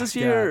playoffs this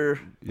year. Or?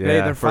 Yeah,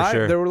 they're for five,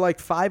 sure. They were like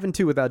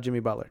 5-2 without Jimmy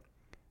Butler.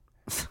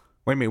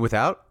 Wait a minute,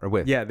 without or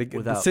with? Yeah,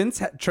 Without.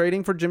 since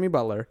trading for Jimmy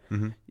Butler,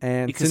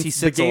 and Because since he the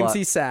sits a games lot.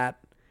 he sat,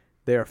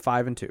 they are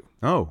 5-2.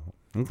 Oh,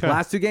 okay.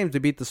 Last 2 games, they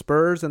beat the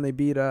Spurs and they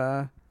beat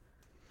the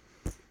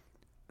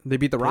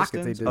Rockets. They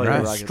Pistons? did. Oh, They yeah,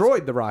 Rockets.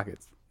 destroyed the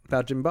Rockets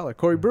without Jimmy Butler.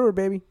 Corey Brewer,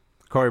 baby.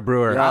 Corey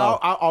Brewer. Yeah.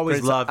 I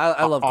always Great- love.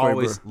 I love Corey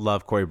always Brewer.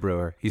 love Corey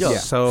Brewer. He's Yeah.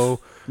 so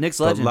Knicks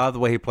but legend. love the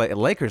way he played.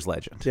 Lakers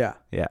legend. Yeah.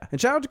 Yeah. And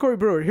shout out to Corey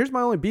Brewer. Here's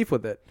my only beef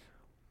with it.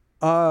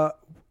 I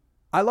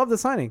love the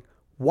signing.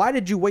 Why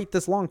did you wait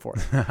this long for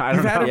it? I don't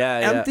You've had know. an Yeah,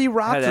 yeah. empty Had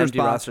roster an empty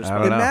spot. roster spot. I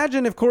don't know.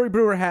 Imagine if Corey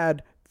Brewer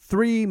had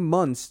 3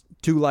 months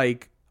to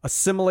like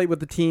assimilate with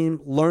the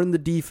team, learn the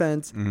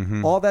defense.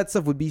 Mm-hmm. All that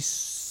stuff would be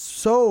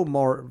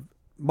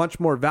much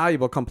more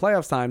valuable come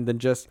playoffs time than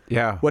just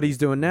Yeah. what he's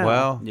doing now.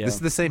 Well, Yeah. this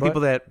is the same But-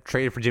 people that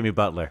traded for Jimmy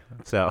Butler.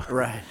 So,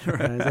 Right.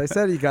 And as I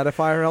said, you got to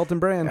fire Elton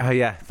Brand.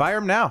 yeah, fire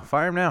him now.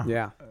 Fire him now.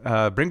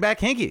 Yeah. Bring back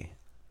Hinkie.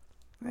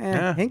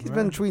 Yeah, Hank has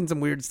been tweeting some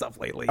weird stuff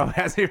lately. Oh,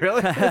 has he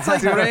really? It's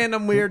like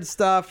random weird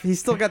stuff. He's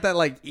still got that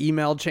like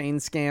email chain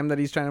scam that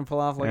he's trying to pull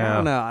off. Like, I Yeah.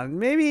 don't know.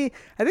 Maybe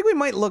I think we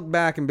might look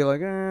back and be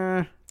like,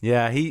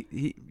 Yeah,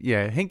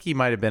 Hinkie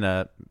might have been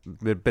a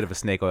bit of a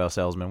snake oil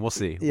salesman. We'll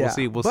see. yeah. We'll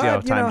see. We'll But, see how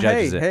you time know,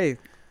 judges hey, it. Hey,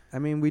 I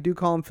mean, we do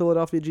call him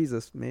Philadelphia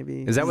Jesus.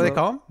 Maybe Is that what they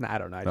call him? Nah, I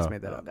don't know. I just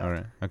made that up. All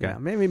right. Okay. Yeah,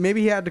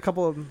 maybe he had a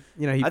couple of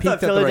he I peaked thought at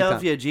the right time.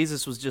 Philadelphia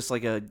Jesus was just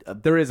like a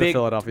There is a big,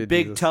 Philadelphia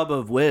big Jesus. tub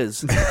of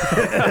whiz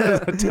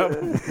That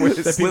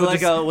with people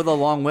like just- with a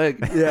long wig.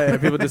 yeah,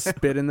 people just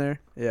spit in there.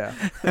 Yeah,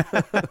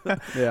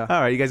 yeah.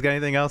 All right. You guys got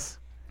anything else?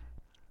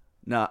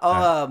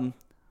 No.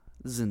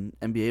 This isn't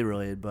NBA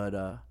related, but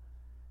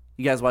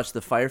you guys watch the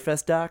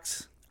Firefest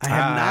docs? I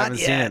have not haven't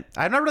yet. seen it.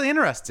 I'm not really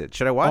interested.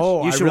 Should I watch?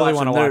 Oh, You I should really watch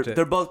want them. to watch it.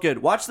 They're both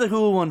good. Watch the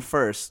Hulu one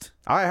first.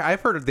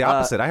 I've heard of the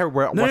opposite. I heard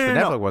watch no, the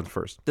no, Netflix no. one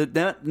first. The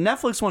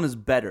Netflix one is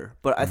better,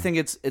 but I think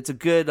it's a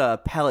good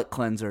palate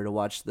cleanser to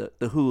watch the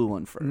Hulu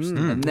one first,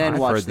 and then I've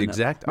watch heard the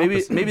exact maybe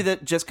opposite. maybe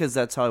that just because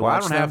that's how I Well,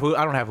 watch them.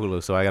 I don't have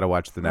Hulu, so I got to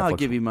watch the Netflix. I'll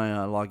give you my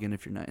login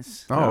if you're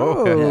nice.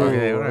 Oh, okay. Oh,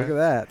 Okay, all look right. at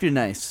that. If you're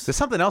nice. There's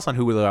something else on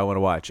Hulu I want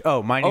to watch.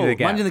 Oh, Minding the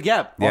Gap. Minding the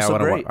Gap. Yeah, Also I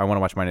great. want to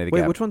watch Minding the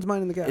Wait, Gap. which one's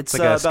Mine in the Gap? It's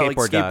like a about like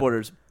skateboard doc.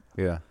 skateboarders.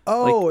 Yeah.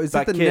 oh, like is that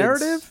about the kids.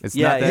 narrative? It's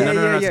Yeah, not that. yeah,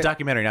 No, yeah, it's yeah. a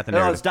documentary, not the No,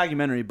 narrative. it's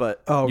documentary,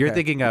 but Oh, You're okay.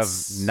 thinking of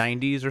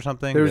 90s or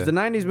something? There's the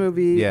 90s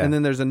movie, Yeah. and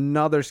then there's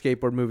another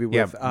skateboard movie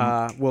Yeah.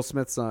 with Will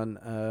Smith's son.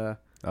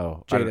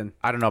 Oh, Jaden.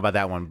 I don't know about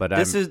that one, but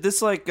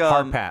this like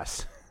hard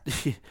pass.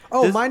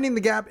 Oh, This- Minding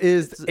the Gap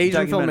is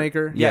Asian documentary.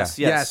 filmmaker.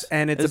 Yes.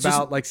 and it's It's just-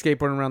 about like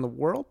skateboarding around the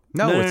world.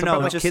 No, No, it's no,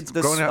 about like just kids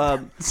this, growing up.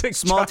 It's like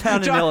small town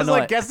in John is Illinois.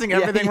 like guessing Yeah,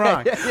 everything yeah,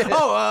 wrong. yeah, yeah.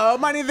 Oh,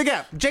 Minding the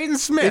Gap. Jaden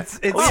Smith.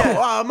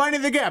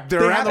 Minding the Gap. They're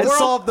They around the haven't world.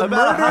 solved the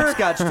about a murder.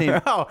 hopscotch team.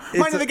 Oh,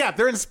 Minding the Gap.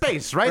 They're in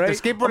space, right? They're Right.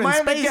 skateboarding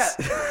Mind in the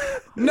space.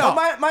 Gap. No.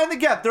 Mind the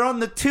Gap. They're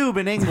on the tube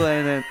in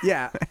England. And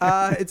Yeah,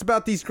 it's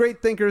about these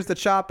great thinkers that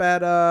shop at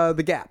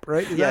the Gap,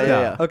 right? Is Yeah, that yeah,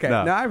 it? yeah. Okay,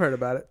 No. now I've heard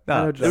about it. No. I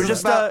know what they were you're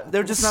just talking about.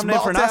 they're just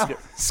nominated for an Small Oscar.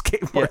 town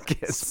skateboard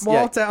kids.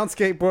 small town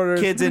skateboarders,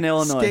 Kids in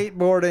Illinois.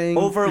 skateboarding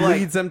Over,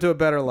 like- leads them to a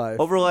better life.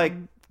 Over like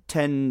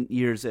 10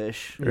 years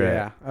ish.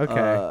 Yeah.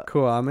 Okay.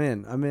 Cool. I'm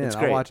in. It's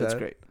I'll great. watch That's that.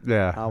 great.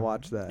 Yeah. I'll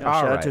watch that.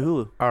 Yeah, shout out to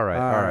Hulu. All right.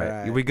 All All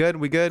right. right. We good?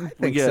 We good? I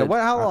think good. so.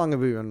 How long have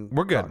we been?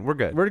 We're good. talking? We're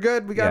good. We're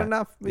good. We got Yeah.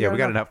 enough. We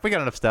got enough. We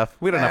got enough stuff.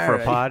 We got enough for a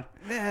All pod.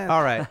 right.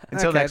 All right.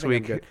 Until Okay, I next think I'm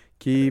week. good.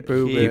 Keep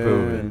moving. Keep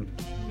moving.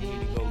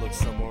 Go look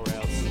somewhere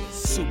else.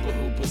 Super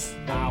Hoopers,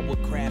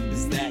 what crap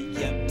is that?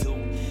 Yep, dude.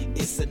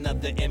 It's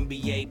another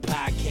NBA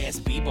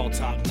podcast, Bebo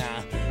Talk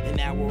now. An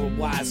hour of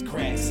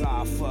wisecracks.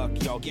 Aw,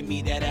 fuck, y'all. Give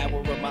me that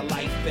hour of my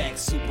life back.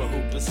 Super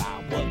Hoopers,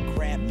 what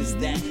crap is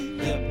that?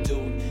 Yep,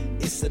 dude.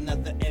 It's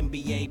another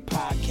NBA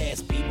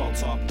podcast, Bebo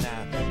Talk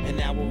now. An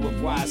hour of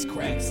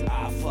wisecracks.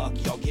 Ah, fuck,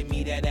 y'all. Give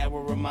me that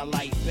hour of my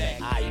life back.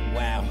 Aight,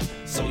 wow.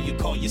 So you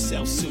call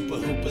yourself Super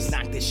Hoopers?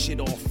 Knock this shit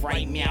off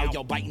right now.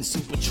 Y'all biting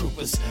Super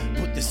Troopers.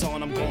 Put this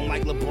on, I'm going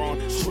like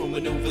LeBron. True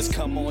maneuvers.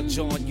 Come on,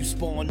 John. You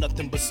spawn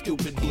nothing but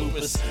stupid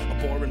bloopers.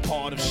 A boring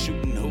part of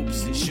shooting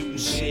hoops and shooting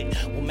shit.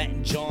 Well, Matt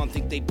and John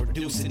think they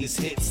producing these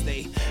hits.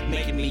 They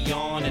making me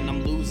yawn and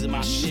I'm losing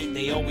my shit.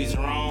 They always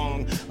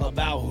wrong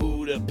about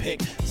who to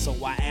pick. So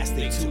I asked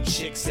they two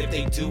chicks if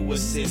they do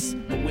assist.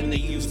 But when they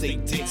use they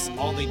dicks,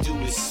 all they do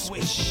is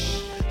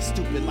swish.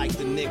 Stupid like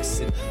the Knicks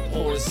and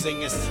horror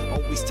singers.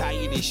 Always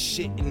tired as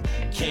shit and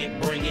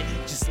can't bring it.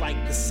 Just like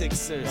the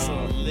Sixers.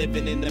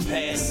 Living in the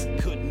past.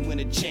 Couldn't win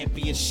a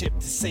championship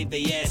to save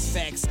they ass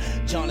facts.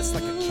 John is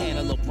like a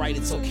cantaloupe, right?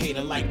 It's okay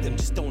to like them.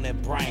 Just don't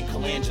have Brian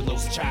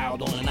Colangelo's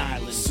child on an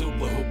island.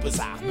 Super Hoopers,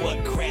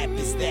 what crap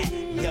is that?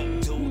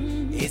 Yup,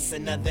 dude. It's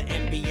another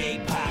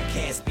NBA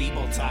podcast,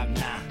 Bebo Talk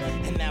now.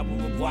 An hour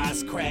of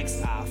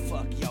wisecracks. Ah,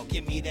 fuck, y'all.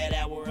 Give me that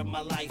hour of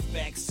my life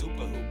back.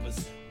 Super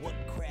Hoopers, what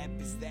crap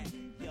is that?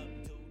 Yup,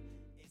 dude.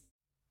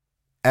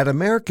 At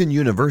American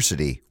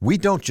University, we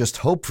don't just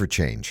hope for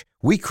change,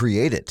 we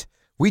create it.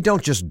 We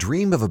don't just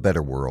dream of a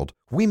better world,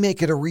 we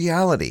make it a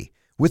reality.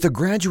 With a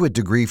graduate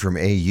degree from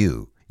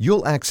AU,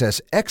 you'll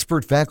access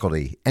expert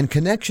faculty and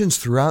connections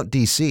throughout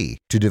DC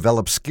to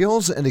develop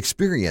skills and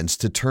experience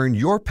to turn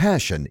your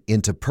passion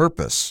into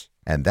purpose.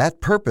 And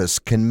that purpose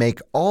can make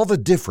all the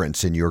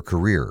difference in your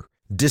career.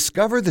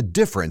 Discover the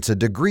difference a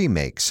degree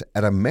makes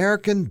at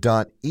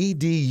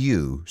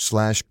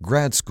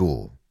american.edu/grad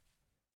school.